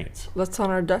experience. That's on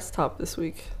our desktop this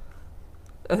week.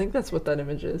 I think that's what that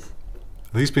image is.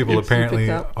 These people apparently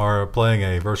are playing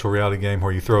a virtual reality game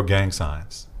where you throw gang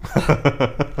signs.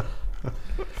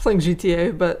 Playing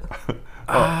GTA, but...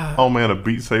 Oh man, a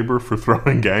Beat Saber for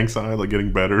throwing gang signs, like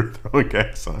getting better at throwing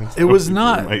gang signs. It was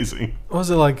not amazing. Was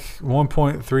it like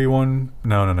 1.31?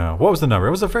 No. What was the number?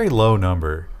 It was a very low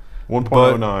number.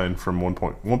 1.09 from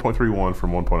 1.31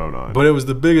 from 1.09. But it was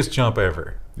the biggest jump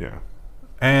ever. Yeah.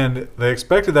 And they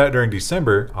expected that during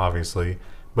December, obviously,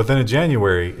 but then in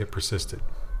January it persisted.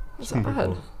 Some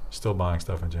people still buying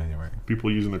stuff in January.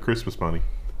 People using their Christmas money.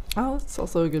 Oh, that's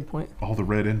also a good point. All the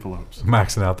red envelopes.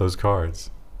 Maxing out those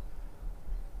cards.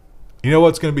 You know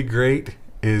what's going to be great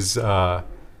is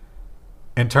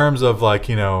in terms of like,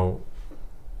 the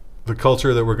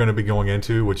culture that we're going to be going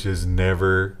into, which is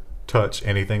never touch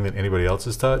anything that anybody else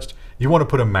has touched. You want to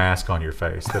put a mask on your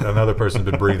face that another person's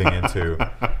been breathing into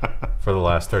for the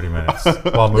last 30 minutes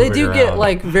while moving They do around. get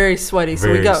like very sweaty.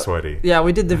 So Very sweaty. Yeah,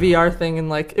 we did the VR thing and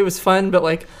like it was fun, but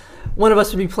like one of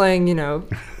us would be playing,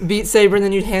 Beat Saber, and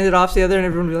then you'd hand it off to the other, and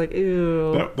everyone would be like,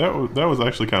 "Ew." That was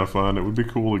actually kind of fun. It would be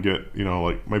cool to get,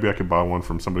 like maybe I could buy one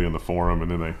from somebody in the forum,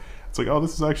 and then it's like, oh,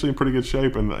 this is actually in pretty good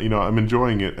shape, and I'm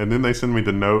enjoying it. And then they send me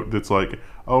the note that's like,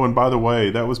 oh, and by the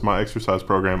way, that was my exercise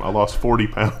program. I lost 40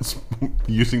 pounds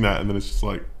using that, and then it's just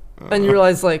like, and you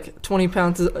realize like 20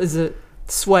 pounds is a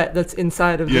sweat that's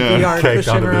inside of the VR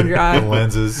cushion around your eye. The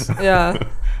lenses. Yeah.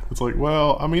 It's like,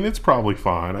 well, I mean, it's probably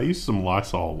fine. I used some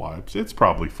Lysol wipes. It's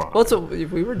probably fine. Well,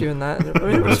 we were doing that. I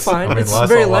mean, it was fine. It's Lysol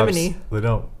very wipes, lemony. They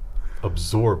don't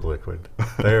absorb liquid.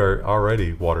 They are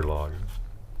already waterlogged.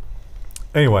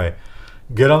 Anyway,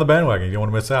 get on the bandwagon. You don't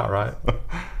want to miss out, right?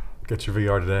 Get your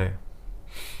VR today.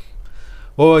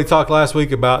 Well, we talked last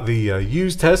week about the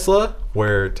used Tesla,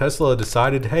 where Tesla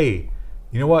decided, hey,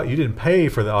 you know what? You didn't pay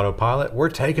for the autopilot. We're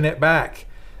taking it back.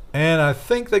 And I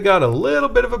think they got a little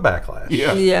bit of a backlash.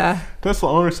 Yeah.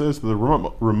 Tesla owner says the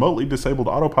remotely disabled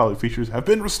autopilot features have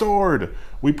been restored.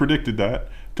 We predicted that.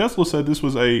 Tesla said this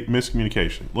was a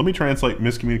miscommunication. Let me translate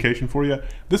miscommunication for you.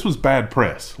 This was bad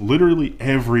press. Literally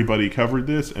everybody covered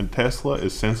this, and Tesla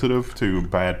is sensitive to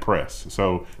bad press.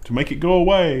 So to make it go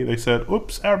away, they said,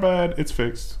 oops, our bad, it's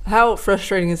fixed. How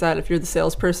frustrating is that if you're the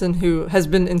salesperson who has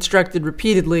been instructed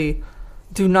repeatedly,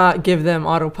 do not give them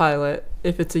autopilot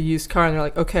if it's a used car, and they're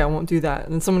like, okay, I won't do that.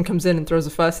 And then someone comes in and throws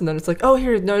a fuss, and then it's like, oh,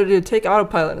 here, no, dude, take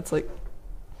autopilot. And it's like,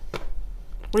 what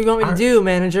do you want me to do,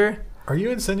 manager? Are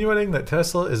you insinuating that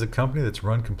Tesla is a company that's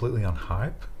run completely on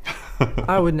hype?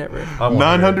 I would never.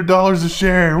 $900 a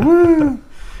share. Woo! Did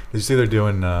you see they're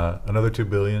doing another $2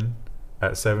 billion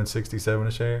at $7.67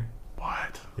 a share?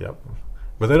 What? Yep.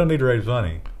 But they don't need to raise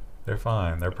money. They're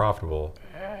fine. They're profitable.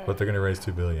 But they're going to raise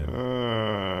 $2 billion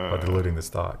by diluting the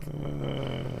stock.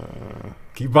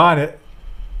 Keep buying it.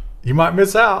 You might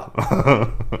miss out.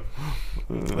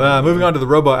 Moving on to the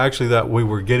robot. Actually, that we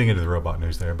were getting into the robot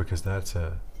news there because that's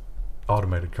a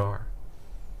automated car.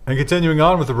 And continuing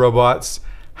on with the robots,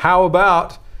 how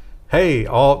about, hey,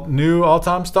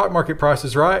 all-time stock market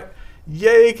prices, right?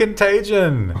 Yay,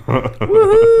 contagion.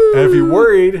 Woohoo! And if you're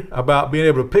worried about being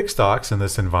able to pick stocks in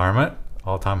this environment,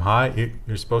 all-time high,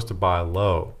 you're supposed to buy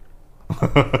low.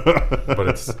 But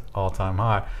it's all-time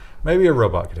high. Maybe a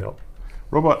robot could help.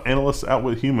 Robot analysts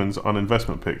outwit humans on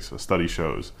investment picks, a study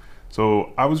shows.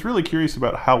 So I was really curious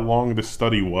about how long this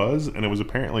study was, and it was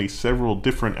apparently several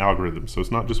different algorithms. So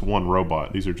it's not just one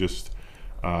robot. These are just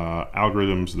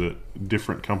algorithms that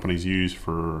different companies use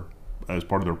as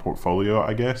part of their portfolio,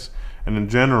 I guess. And in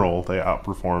general, they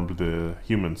outperformed the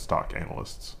human stock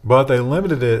analysts. But they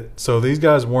limited it, so these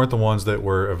guys weren't the ones that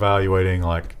were evaluating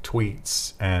like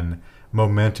tweets and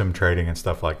momentum trading and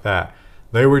stuff like that.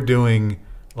 They were doing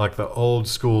like the old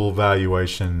school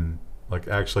valuation, like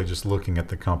actually just looking at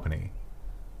the company.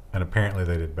 And apparently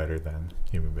they did better than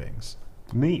human beings.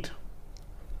 Neat.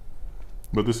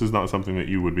 But this is not something that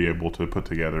you would be able to put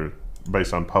together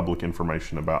based on public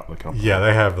information about the company. Yeah,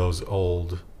 they have those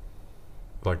old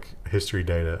like history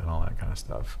data and all that kind of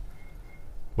stuff.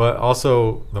 But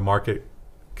also the market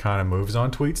kind of moves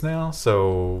on tweets now,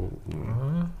 so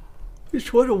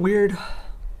What a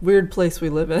weird place we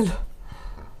live in.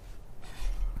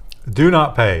 Do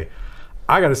not pay.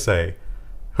 I gotta say,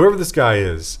 whoever this guy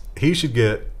is, he should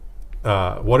get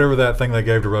whatever that thing they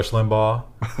gave to Rush Limbaugh.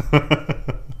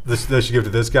 They should give to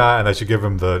this guy, and they should give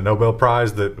him the Nobel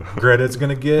Prize that Greta's going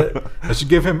to get. They should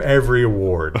give him every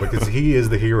award because he is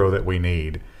the hero that we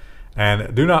need.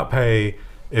 And do not pay.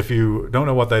 If you don't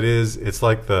know what that is, it's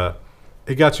like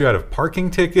it got you out of parking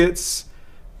tickets.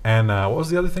 And what was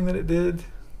the other thing that it did?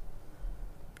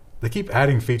 They keep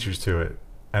adding features to it.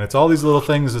 And it's all these little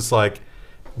things. It's like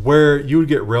where you would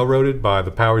get railroaded by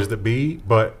the powers that be,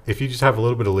 but if you just have a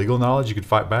little bit of legal knowledge, you could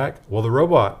fight back. Well, the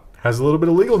robot has a little bit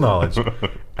of legal knowledge.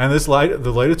 And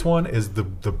the latest one is the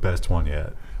best one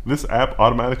yet. This app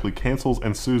automatically cancels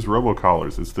and sues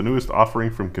robocallers. It's the newest offering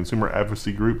from consumer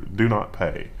advocacy group Do Not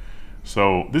Pay.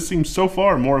 So this seems so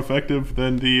far more effective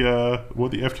than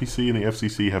what the FTC and the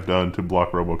FCC have done to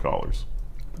block robocallers.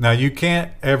 Now, you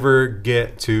can't ever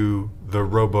get to the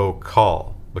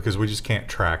robocall because we just can't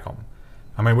track them.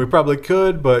 I mean, we probably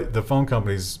could, but the phone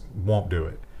companies won't do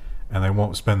it. And they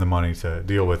won't spend the money to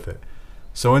deal with it.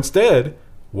 So instead,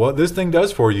 what this thing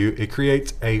does for you, it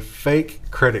creates a fake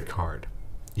credit card.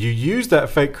 You use that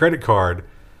fake credit card.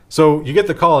 So you get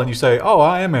the call and you say, oh,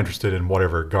 I am interested in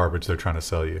whatever garbage they're trying to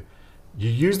sell you. You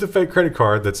use the fake credit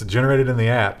card that's generated in the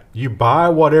app. You buy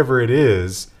whatever it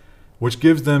is, which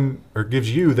gives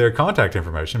you their contact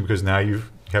information because now you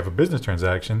have a business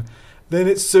transaction. Then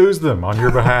it sues them on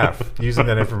your behalf using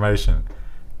that information.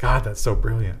 God, that's so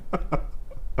brilliant.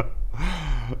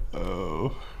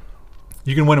 Oh.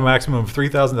 You can win a maximum of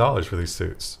 $3,000 for these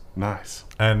suits. Nice.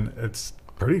 And it's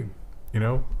pretty,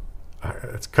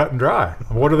 it's cut and dry.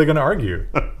 What are they going to argue?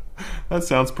 That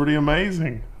sounds pretty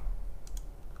amazing.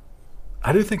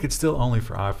 I do think it's still only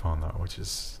for iPhone, though, which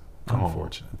is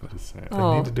unfortunate. That is sad.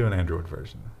 They need to do an Android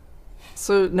version.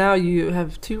 So now you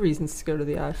have two reasons to go to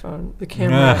the iPhone, the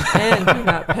camera and Do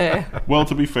Not Pay. Well,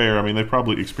 to be fair, I mean, they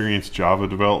probably experienced Java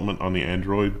development on the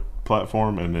Android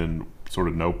platform and then sort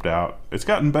of noped out. It's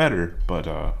gotten better, but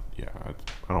I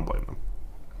don't blame them.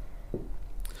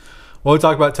 Well, we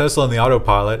talked about Tesla and the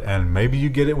autopilot, and maybe you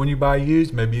get it when you buy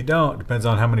used, maybe you don't. Depends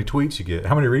on how many tweets you get,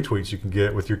 how many retweets you can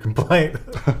get with your complaint.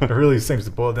 It really seems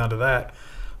to boil down to that.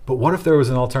 But what if there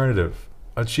was an alternative,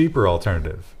 a cheaper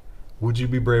alternative? Would you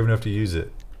be brave enough to use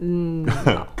it?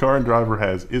 Car and Driver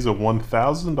is a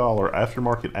 $1,000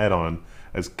 aftermarket add-on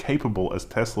as capable as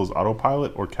Tesla's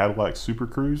autopilot or Cadillac's Super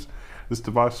Cruise. This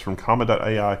device from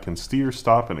Comma.ai can steer,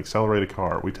 stop, and accelerate a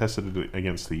car. We tested it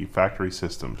against the factory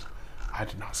systems. I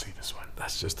did not see this one.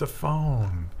 That's just a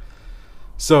phone.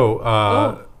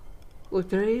 So, look,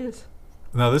 there he is.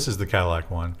 No, this is the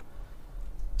Cadillac one.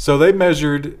 So they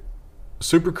measured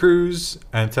Super Cruise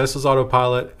and Tesla's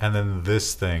autopilot, and then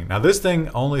this thing. Now, this thing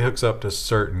only hooks up to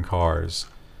certain cars.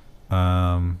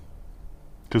 Because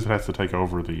it has to take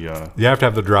over the... You have to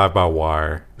have the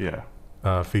drive-by-wire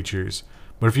features.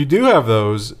 But if you do have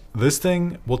those, this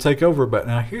thing will take over. But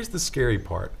now here's the scary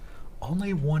part.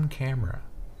 Only one camera.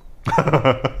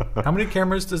 How many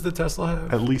cameras does the Tesla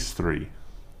have? At least 3.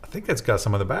 I think it's got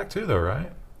some in the back too, though,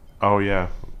 right? Oh yeah,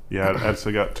 yeah. It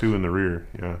actually got 2 in the rear.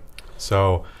 Yeah.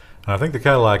 So, and I think the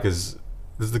Cadillac does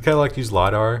the Cadillac use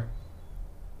LiDAR?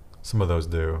 Some of those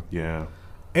do. Yeah.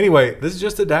 Anyway, this is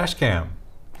just a dash cam,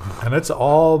 and it's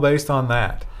all based on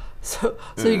that. So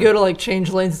you go to like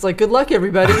change lanes. It's like, good luck,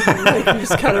 everybody. Like, you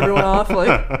just cut everyone off.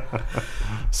 Like,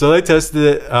 so they tested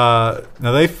it. Now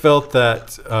they felt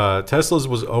that Tesla's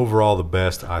was overall the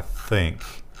best. I think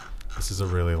this is a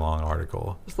really long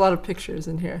article. There's a lot of pictures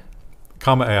in here.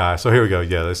 Comma AI. So here we go.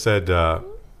 Yeah, they said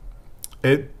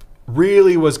it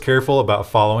really was careful about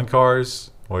following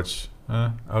cars, which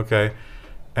okay,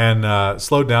 and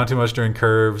slowed down too much during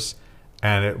curves,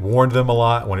 and it warned them a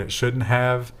lot when it shouldn't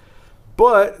have.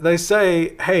 But they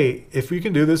say, hey, if you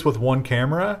can do this with one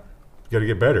camera, you got to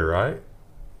get better, right?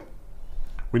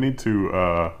 We need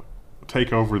to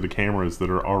take over the cameras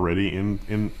that are already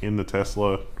in the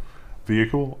Tesla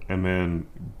vehicle and then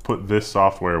put this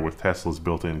software with Tesla's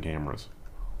built-in cameras.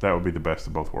 That would be the best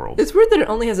of both worlds. It's weird that it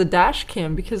only has a dash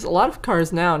cam because a lot of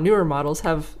cars now, newer models,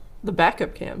 have the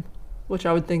backup cam, which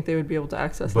I would think they would be able to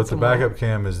access. But the backup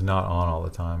cam is not on all the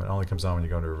time. It only comes on when you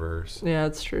go into reverse. Yeah,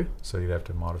 that's true. So you'd have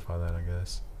to modify that, I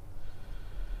guess.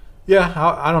 Yeah,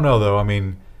 I don't know, though. I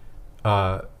mean,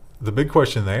 the big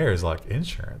question there is like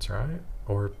insurance, right?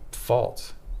 Or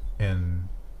fault in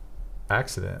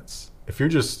accidents. If you're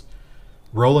just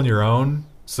rolling your own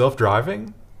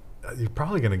self-driving, you're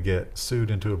probably going to get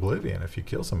sued into oblivion if you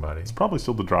kill somebody. It's probably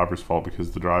still the driver's fault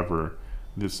because the driver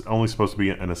is only supposed to be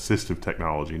an assistive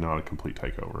technology, not a complete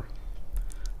takeover.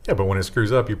 Yeah, but when it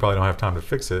screws up, you probably don't have time to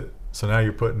fix it. So now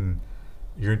you're putting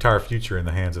your entire future in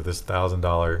the hands of this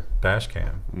 $1,000 dash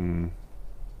cam.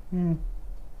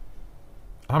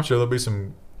 I'm sure there'll be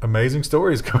some amazing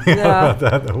stories coming out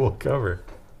about that we'll cover.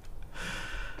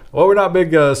 Well, we're not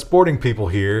big sporting people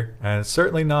here, and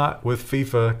certainly not with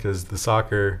FIFA because the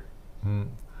soccer,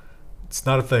 it's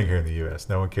not a thing here in the U.S.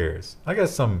 No one cares. I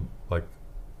guess some like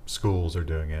schools are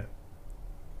doing it.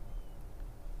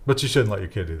 But you shouldn't let your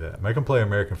kid do that. Make them play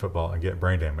American football and get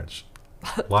brain damage.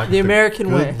 Like the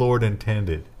American way. Good Lord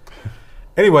intended.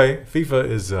 Anyway, FIFA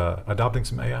is adopting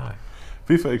some AI.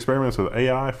 FIFA experiments with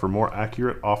AI for more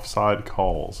accurate offside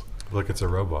calls. Look, it's a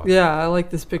robot. Yeah, I like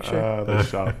this picture. They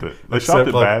shot it. They shot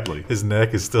it badly. His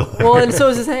neck is still there. Well, and so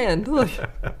is his hand. Look.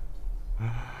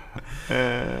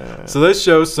 So this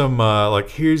shows some like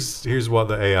here's what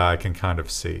the AI can kind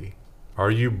of see.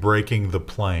 Are you breaking the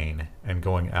plane and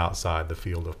going outside the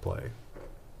field of play?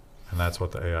 And that's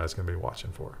what the AI is going to be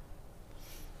watching for.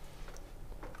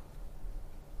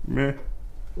 Meh.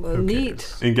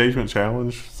 Neat. Engagement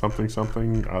challenge,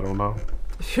 something. I don't know.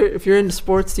 If you're into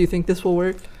sports, do you think this will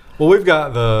work? Well, we've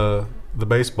got the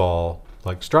baseball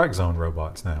like strike zone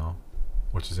robots now,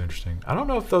 which is interesting. I don't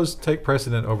know if those take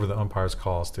precedent over the umpire's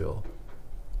call still.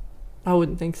 I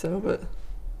wouldn't think so,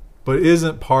 but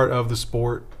isn't part of the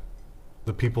sport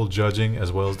the people judging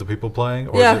as well as the people playing?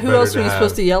 Or yeah, is it who else were you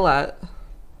supposed to yell at?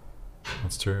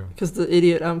 That's true. Because the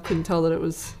idiot couldn't tell that it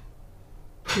was,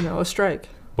 a strike.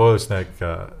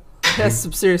 Boylesneck has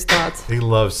some serious thoughts. He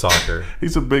loves soccer.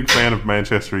 He's a big fan of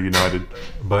Manchester United.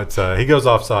 But he goes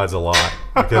offsides a lot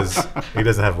because he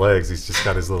doesn't have legs. He's just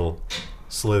got his little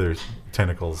slither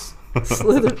tentacles.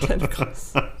 Slither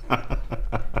tentacles.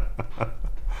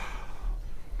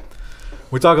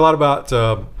 We talk a lot about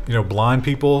blind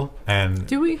people and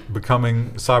do we?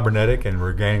 Becoming cybernetic and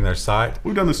regaining their sight.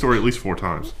 We've done this story at least 4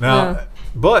 times. Now,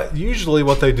 but usually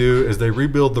what they do is they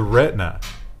rebuild the retina.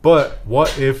 But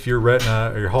what if your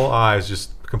retina or your whole eye is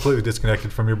just completely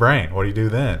disconnected from your brain? What do you do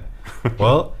then?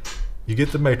 Well, you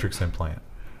get the matrix implant.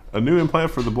 A new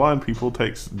implant for the blind people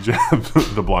takes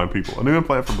the blind people. A new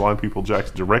implant for blind people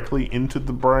jacks directly into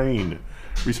the brain.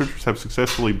 Researchers have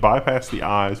successfully bypassed the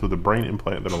eyes with a brain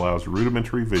implant that allows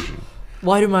rudimentary vision.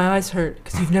 Why do my eyes hurt?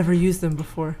 Because you've never used them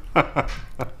before.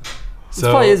 This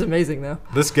probably is amazing, though.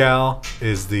 This gal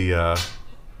is the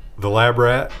lab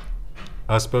rat,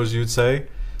 I suppose you would say.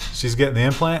 She's getting the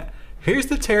implant. Here's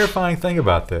the terrifying thing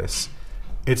about this.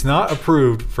 It's not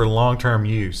approved for long-term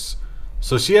use.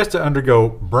 So she has to undergo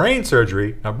brain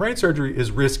surgery. Now, brain surgery is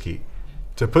risky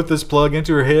to put this plug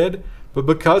into her head, but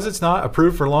because it's not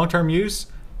approved for long-term use,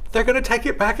 they're going to take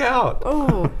it back out.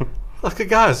 Oh. Look,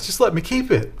 guys, just let me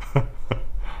keep it.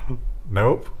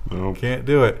 Nope. Can't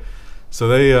do it. So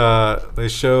they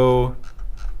show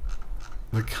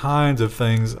the kinds of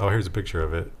things. Oh, here's a picture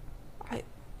of it.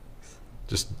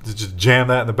 Just jam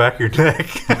that in the back of your neck.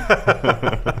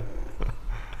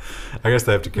 I guess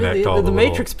they have to connect all the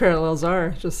Matrix parallels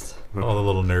are just all the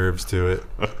little nerves to it.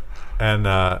 And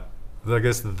I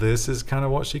guess this is kind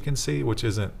of what she can see, which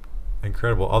isn't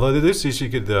incredible. Although they do see she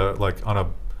could like on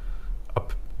a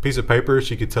piece of paper,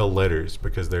 she could tell letters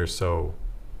because they're so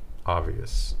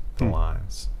obvious, the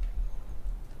lines.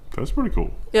 That's pretty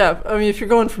cool. Yeah, I mean, if you're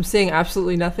going from seeing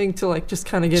absolutely nothing to like just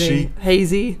kind of getting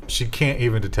hazy. She can't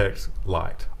even detect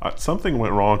light. Something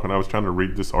went wrong when I was trying to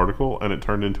read this article, and it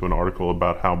turned into an article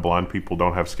about how blind people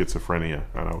don't have schizophrenia.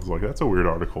 And I was like, that's a weird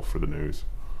article for the news.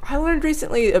 I learned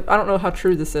recently, I don't know how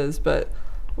true this is, but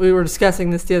we were discussing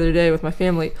this the other day with my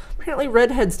family. Apparently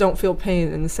redheads don't feel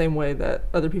pain in the same way that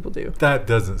other people do. That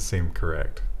doesn't seem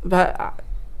correct. But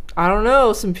I don't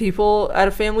know. Some people at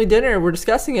a family dinner were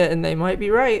discussing it, and they might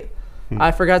be right.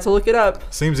 I forgot to look it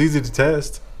up. Seems easy to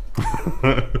test.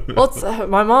 Well,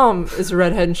 my mom is a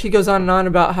redhead, and she goes on and on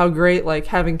about how great, like,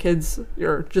 having kids,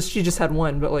 or she just had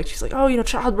one, but, like, she's like, oh, you know,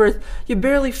 childbirth, you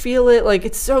barely feel it. Like,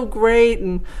 it's so great,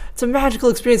 and it's a magical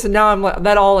experience. And now I'm like,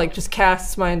 that all, like, just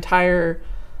casts my entire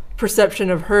perception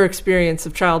of her experience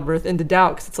of childbirth into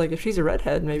doubt, because it's like, if she's a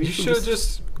redhead, maybe you should have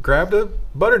just grabbed a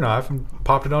butter knife and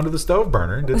popped it onto the stove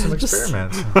burner and did some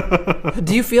experiments.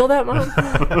 Do you feel that, Mom?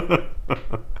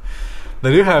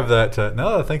 They do have that.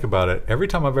 Now that I think about it, every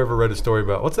time I've ever read a story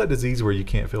about what's that disease where you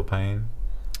can't feel pain?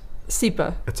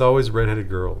 SIPA. It's always redheaded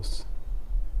girls.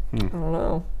 I don't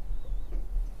know.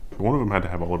 One of them had to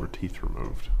have all of her teeth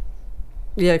removed.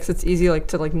 Yeah, because it's easy, like,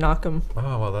 to like knock them.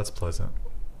 Oh, well, that's pleasant.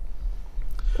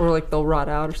 Or like they'll rot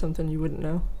out or something. You wouldn't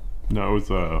know. No, it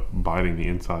was biting the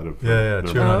inside of.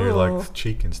 Chewing on your like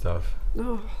cheek and stuff.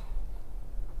 Oh.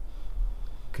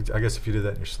 I guess if you did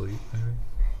that in your sleep, maybe.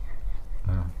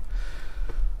 No.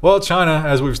 Well, China,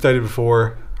 as we've stated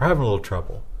before, are having a little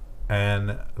trouble,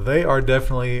 and they are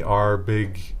definitely our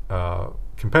big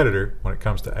competitor when it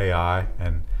comes to AI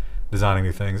and designing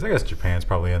new things. I guess Japan's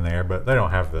probably in there, but they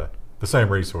don't have the same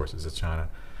resources as China.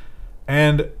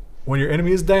 And when your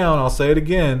enemy is down, I'll say it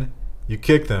again, you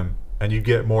kick them and you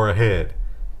get more ahead.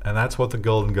 And that's what the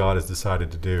Golden God has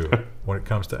decided to do when it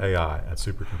comes to AI and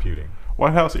supercomputing.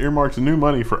 White House earmarks new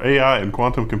money for AI and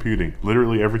quantum computing.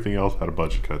 Literally everything else had a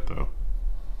budget cut, though.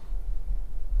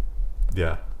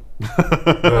 Yeah.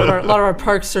 A lot of our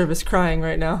Park Service crying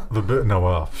right now.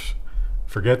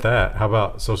 Forget that. How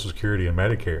about Social Security and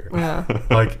Medicare? Yeah.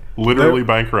 Like literally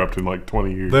bankrupt in like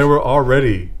 20 years. They were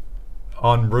already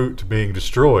en route to being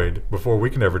destroyed before we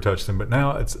can ever touch them, but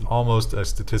now it's almost a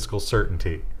statistical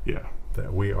certainty. Yeah.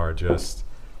 That we are just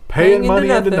paying money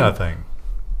into nothing.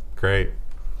 Great.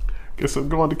 Guess I'm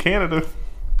going to Canada.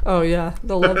 Oh yeah,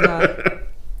 they'll love that.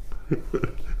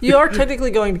 You are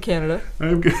technically going to Canada.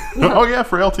 I'm good. Yeah. Oh yeah,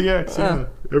 for LTX. Yeah.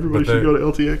 Everybody should go to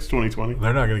LTX 2020.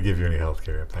 They're not going to give you any health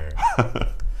care up there.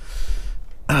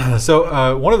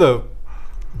 So one of the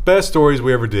best stories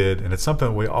we ever did, and it's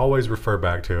something we always refer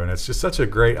back to, and it's just such a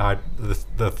great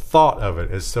the thought of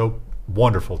it is so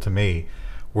wonderful to me,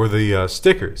 were the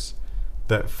stickers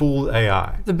that fooled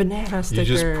AI. The banana sticker. You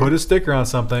just put a sticker on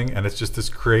something, and it's just this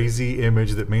crazy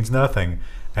image that means nothing,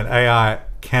 and AI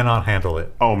cannot handle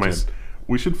it. Oh man,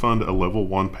 we should fund a Level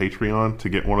 1 Patreon to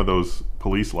get one of those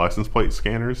police license plate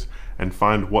scanners and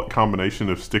find what combination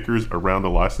of stickers around the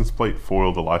license plate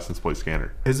foil the license plate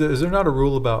scanner. Is there not a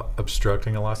rule about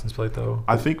obstructing a license plate though?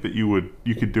 I think that you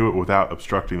could do it without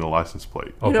obstructing the license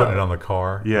plate. Oh, putting it on the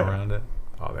car around it?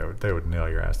 Oh, they would nail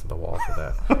your ass to the wall for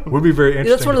that. Would be very interesting.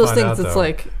 That's one of those things that's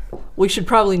like, we should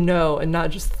probably know and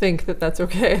not just think that that's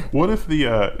okay. What if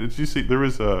did you see there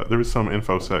was some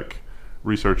InfoSec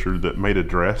researcher that made a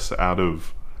dress out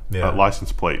of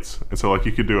license plates, and so like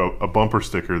you could do a bumper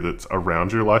sticker that's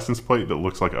around your license plate that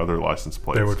looks like other license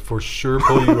plates. They would for sure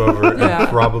pull you over and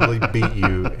probably beat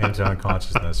you into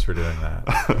unconsciousness for doing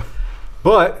that.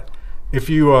 But if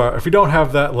you don't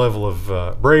have that level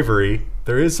of bravery,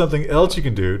 there is something else you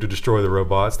can do to destroy the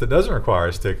robots that doesn't require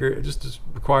a sticker. It just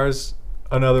requires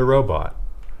another robot.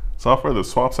 Software that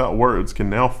swaps out words can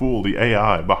now fool the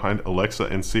AI behind Alexa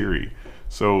and Siri.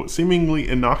 So seemingly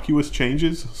innocuous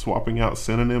changes, swapping out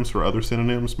synonyms for other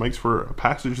synonyms, makes for a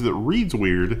passage that reads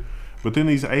weird, but then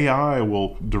these AI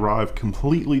will derive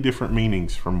completely different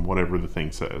meanings from whatever the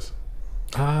thing says.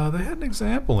 They had an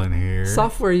example in here.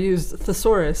 Software used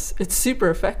thesaurus. It's super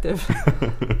effective.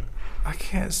 I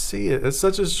can't see it. It's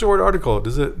such a short article.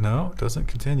 Does it? No, it doesn't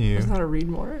continue. There's not a read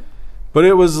more. But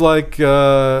it was like,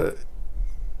 so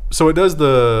it does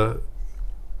the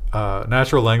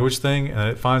natural language thing, and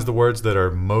it finds the words that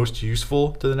are most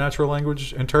useful to the natural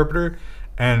language interpreter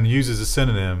and uses a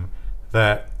synonym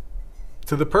that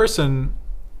to the person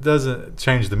doesn't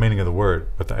change the meaning of the word,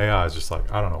 but the AI is just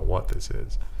like, I don't know what this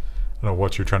is. I don't know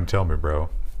what you're trying to tell me, bro.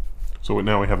 So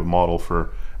now we have a model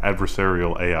for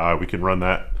adversarial AI. We can run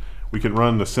that. We can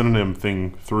run the synonym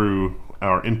thing through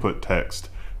our input text,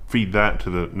 feed that to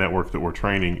the network that we're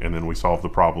training, and then we solve the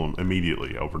problem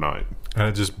immediately overnight. And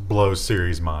it just blows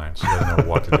Siri's mind. She doesn't know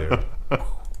what to do.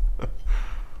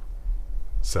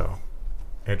 So,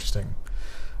 interesting.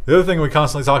 The other thing we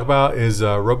constantly talk about is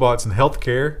robots in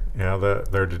healthcare. You know,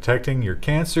 they're detecting your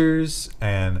cancers,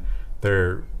 and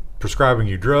they're prescribing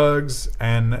you drugs,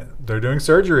 and they're doing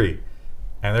surgery,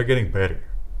 and they're getting better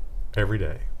every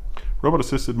day.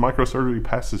 Robot-assisted microsurgery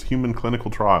passes human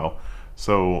clinical trial.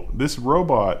 So this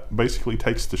robot basically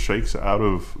takes the shakes out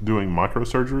of doing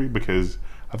microsurgery because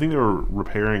I think they were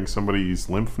repairing somebody's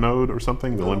lymph node or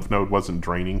something. The lymph node wasn't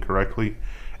draining correctly,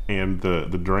 and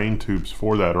the drain tubes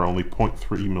for that are only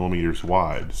 0.3 millimeters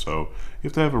wide. So you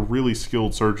have to have a really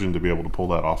skilled surgeon to be able to pull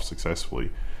that off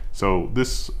successfully. So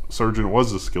this surgeon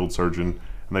was a skilled surgeon,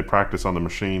 and they practiced on the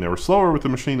machine. They were slower with the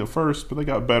machine at first, but they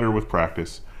got better with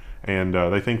practice. And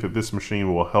they think that this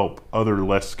machine will help other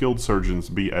less skilled surgeons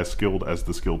be as skilled as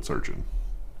the skilled surgeon.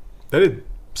 They did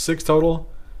 6 total,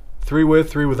 3 with,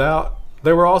 3 without.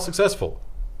 They were all successful.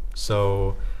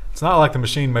 So it's not like the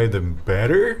machine made them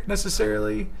better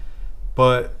necessarily,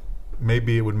 but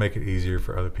maybe it would make it easier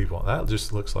for other people. That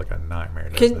just looks like a nightmare,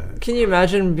 doesn't it? Can you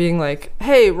imagine being like,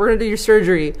 hey, we're going to do your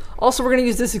surgery. Also, we're going to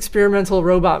use this experimental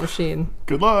robot machine.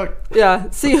 Good luck. Yeah,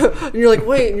 see you. And you're like,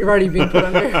 wait, and you're already being put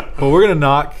under. Well, we're going to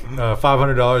knock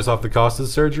 $500 off the cost of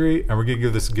the surgery, and we're going to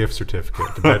give this gift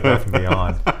certificate to Bed Bath &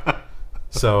 Beyond.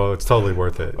 So it's totally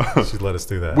worth it. You should let us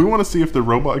do that. We want to see if the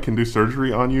robot can do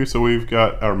surgery on you. So we've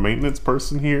got our maintenance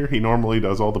person here. He normally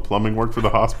does all the plumbing work for the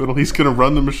hospital. He's going to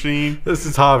run the machine. This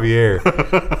is Javier.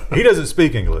 He doesn't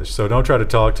speak English, so don't try to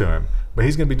talk to him. But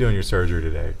he's going to be doing your surgery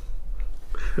today.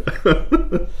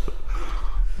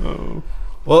 Oh.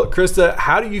 Well, Krista,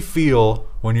 how do you feel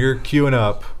when you're queuing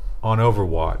up on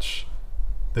Overwatch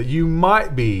that you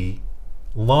might be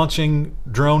launching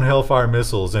drone Hellfire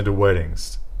missiles into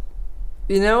weddings?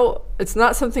 You know, it's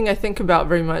not something I think about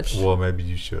very much. Well, maybe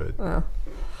you should.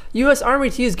 U.S. Army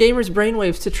to use gamers'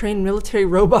 brainwaves to train military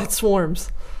robot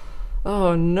swarms.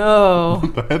 Oh, no.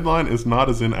 The headline is not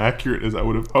as inaccurate as I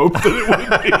would have hoped that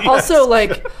it would be. Also, like,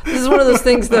 this is one of those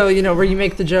things, though, you know, where you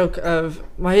make the joke of,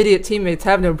 my idiot teammates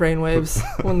have no brainwaves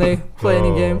when they play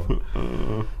any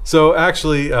game. So,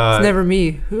 actually... it's never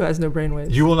me who has no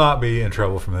brainwaves. You will not be in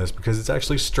trouble from this because it's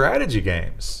actually strategy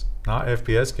games, not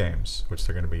FPS games, which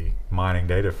they're going to be mining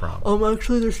data from.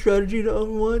 Actually, there's strategy to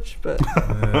Overwatch, but...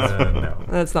 no.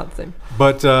 That's not the same.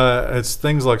 But it's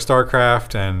things like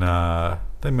StarCraft and...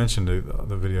 they mentioned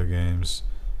the video games.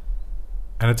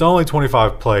 And it's only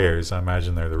 25 players. I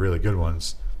imagine they're the really good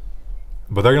ones.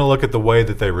 But they're going to look at the way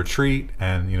that they retreat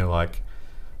and, you know, like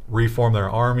reform their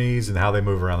armies and how they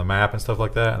move around the map and stuff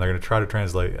like that. And they're going to try to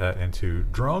translate that into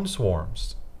drone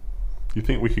swarms. You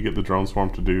think we could get the drone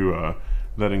swarm to do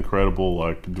that incredible,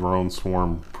 like, drone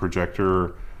swarm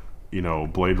projector, you know,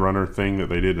 Blade Runner thing that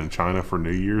they did in China for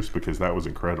New Year's? Because that was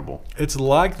incredible. It's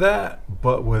like that,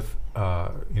 but with,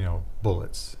 you know,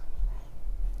 bullets.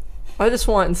 I just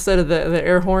want, instead of the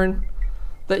air horn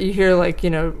that you hear, like, you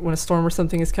know, when a storm or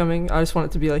something is coming, I just want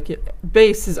it to be like,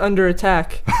 base is under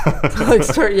attack. To, like,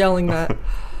 start yelling that.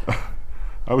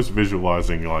 I was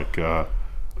visualizing, like,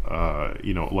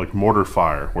 you know, like mortar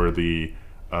fire, where the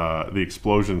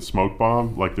explosion smoke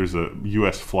bomb, like there's a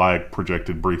U.S. flag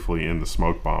projected briefly in the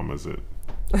smoke bomb as it...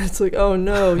 It's like, oh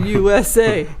no,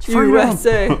 USA,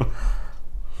 USA.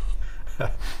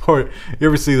 Or you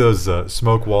ever see those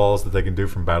smoke walls that they can do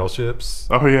from battleships?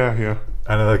 Oh yeah, yeah.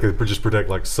 And they could just protect,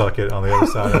 like, suck it on the other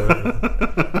side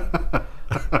of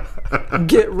it.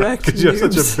 Get wrecked. Because you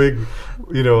have such a big,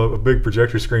 you know, a big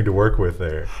projector screen to work with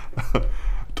there.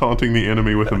 Taunting the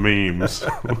enemy with the memes.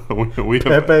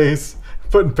 Pepe's.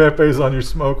 Putting Pepe's on your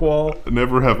smoke wall.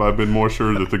 Never have I been more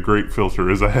sure that the grape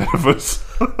filter is ahead of us.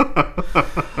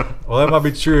 Well, that might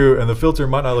be true, and the filter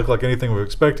might not look like anything we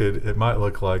expected. It might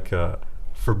look like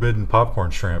forbidden popcorn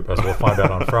shrimp, as we'll find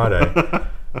out on Friday.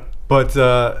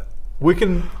 But we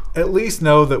can at least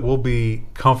know that we'll be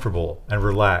comfortable and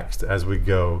relaxed as we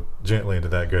go gently into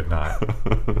that good night.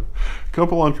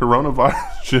 Couple on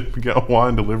coronavirus ship got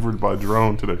wine delivered by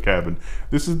drone to their cabin.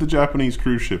 This is the Japanese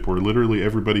cruise ship where literally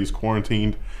everybody's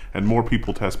quarantined and more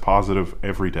people test positive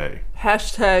every day.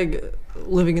 Hashtag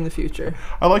living in the future.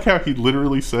 I like how he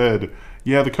literally said,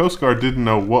 yeah, the Coast Guard didn't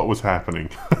know what was happening.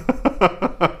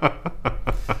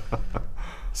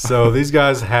 So these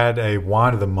guys had a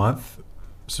wine of the month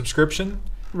subscription.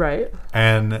 Right.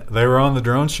 And they were on the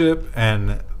drone ship,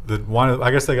 and the wine,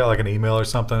 I guess they got like an email or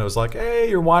something. It was like, hey,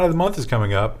 your wine of the month is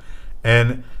coming up.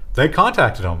 And they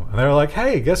contacted them, and they were like,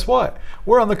 hey, guess what?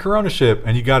 We're on the Corona ship.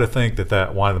 And you got to think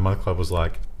that wine of the month club was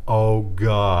like, Oh,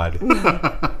 God.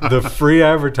 The free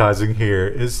advertising here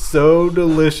is so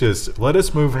delicious. Let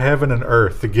us move heaven and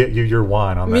earth to get you your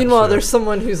wine on that Meanwhile, ship. there's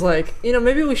someone who's like,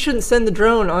 maybe we shouldn't send the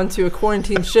drone onto a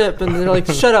quarantine ship. And they're like,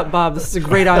 shut up, Bob. This is a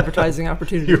great advertising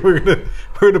opportunity. We're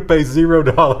gonna pay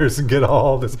 $0 and get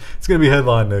all this. It's going to be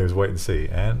headline news. Wait and see.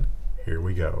 And here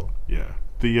we go. Yeah.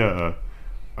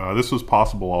 This was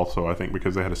possible also, I think,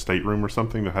 because they had a stateroom or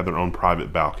something that had their own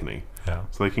private balcony. Yeah.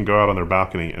 So they can go out on their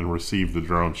balcony and receive the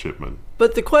drone shipment.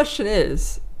 But the question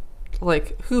is,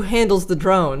 who handles the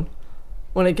drone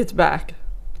when it gets back?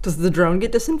 Does the drone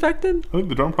get disinfected? I think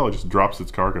the drone probably just drops its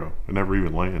cargo. It never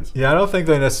even lands. Yeah, I don't think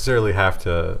they necessarily have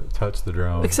to touch the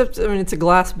drone. Except, it's a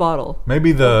glass bottle. Maybe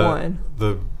of wine.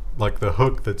 the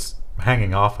hook that's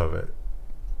hanging off of it.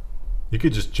 You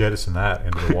could just jettison that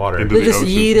into the water. Into They the just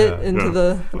ocean. yeet it into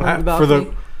the balcony. For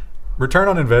the return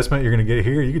on investment you're going to get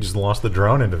here, you could just launch the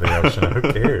drone into the ocean. Who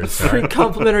cares? Free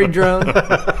complimentary drone.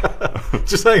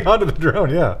 Just hang on to the drone,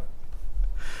 yeah.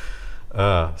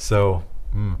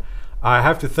 I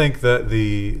have to think that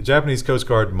the Japanese Coast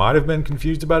Guard might have been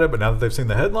confused about it, but now that they've seen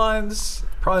the headlines,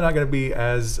 probably not going to be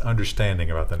as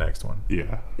understanding about the next one.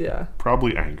 Yeah.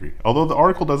 Probably angry. Although the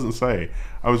article doesn't say.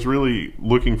 I was really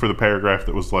looking for the paragraph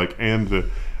that was like, and the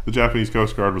Japanese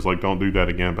Coast Guard was like, don't do that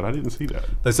again, but I didn't see that.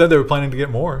 They said they were planning to get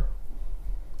more.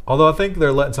 Although I think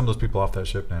they're letting some of those people off that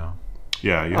ship now.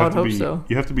 Yeah, you have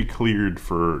to be cleared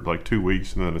for 2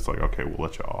 weeks, and then it's like, okay, we'll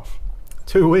let you off.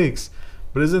 2 weeks.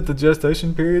 But isn't the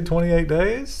gestation period 28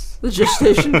 days? The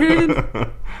gestation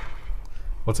period?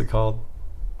 What's it called?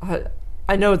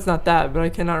 I know it's not that, but I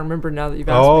cannot remember now that you've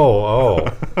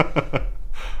asked me.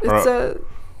 It's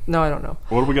no, I don't know.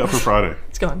 What do we got for Friday?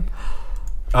 It's gone.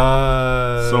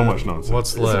 So much nonsense.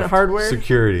 What's left? Isn't it hardware?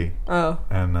 Security. Oh.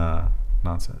 And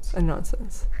nonsense. And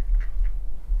nonsense.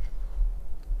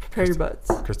 Prepare your butts.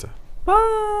 Krista. Bye.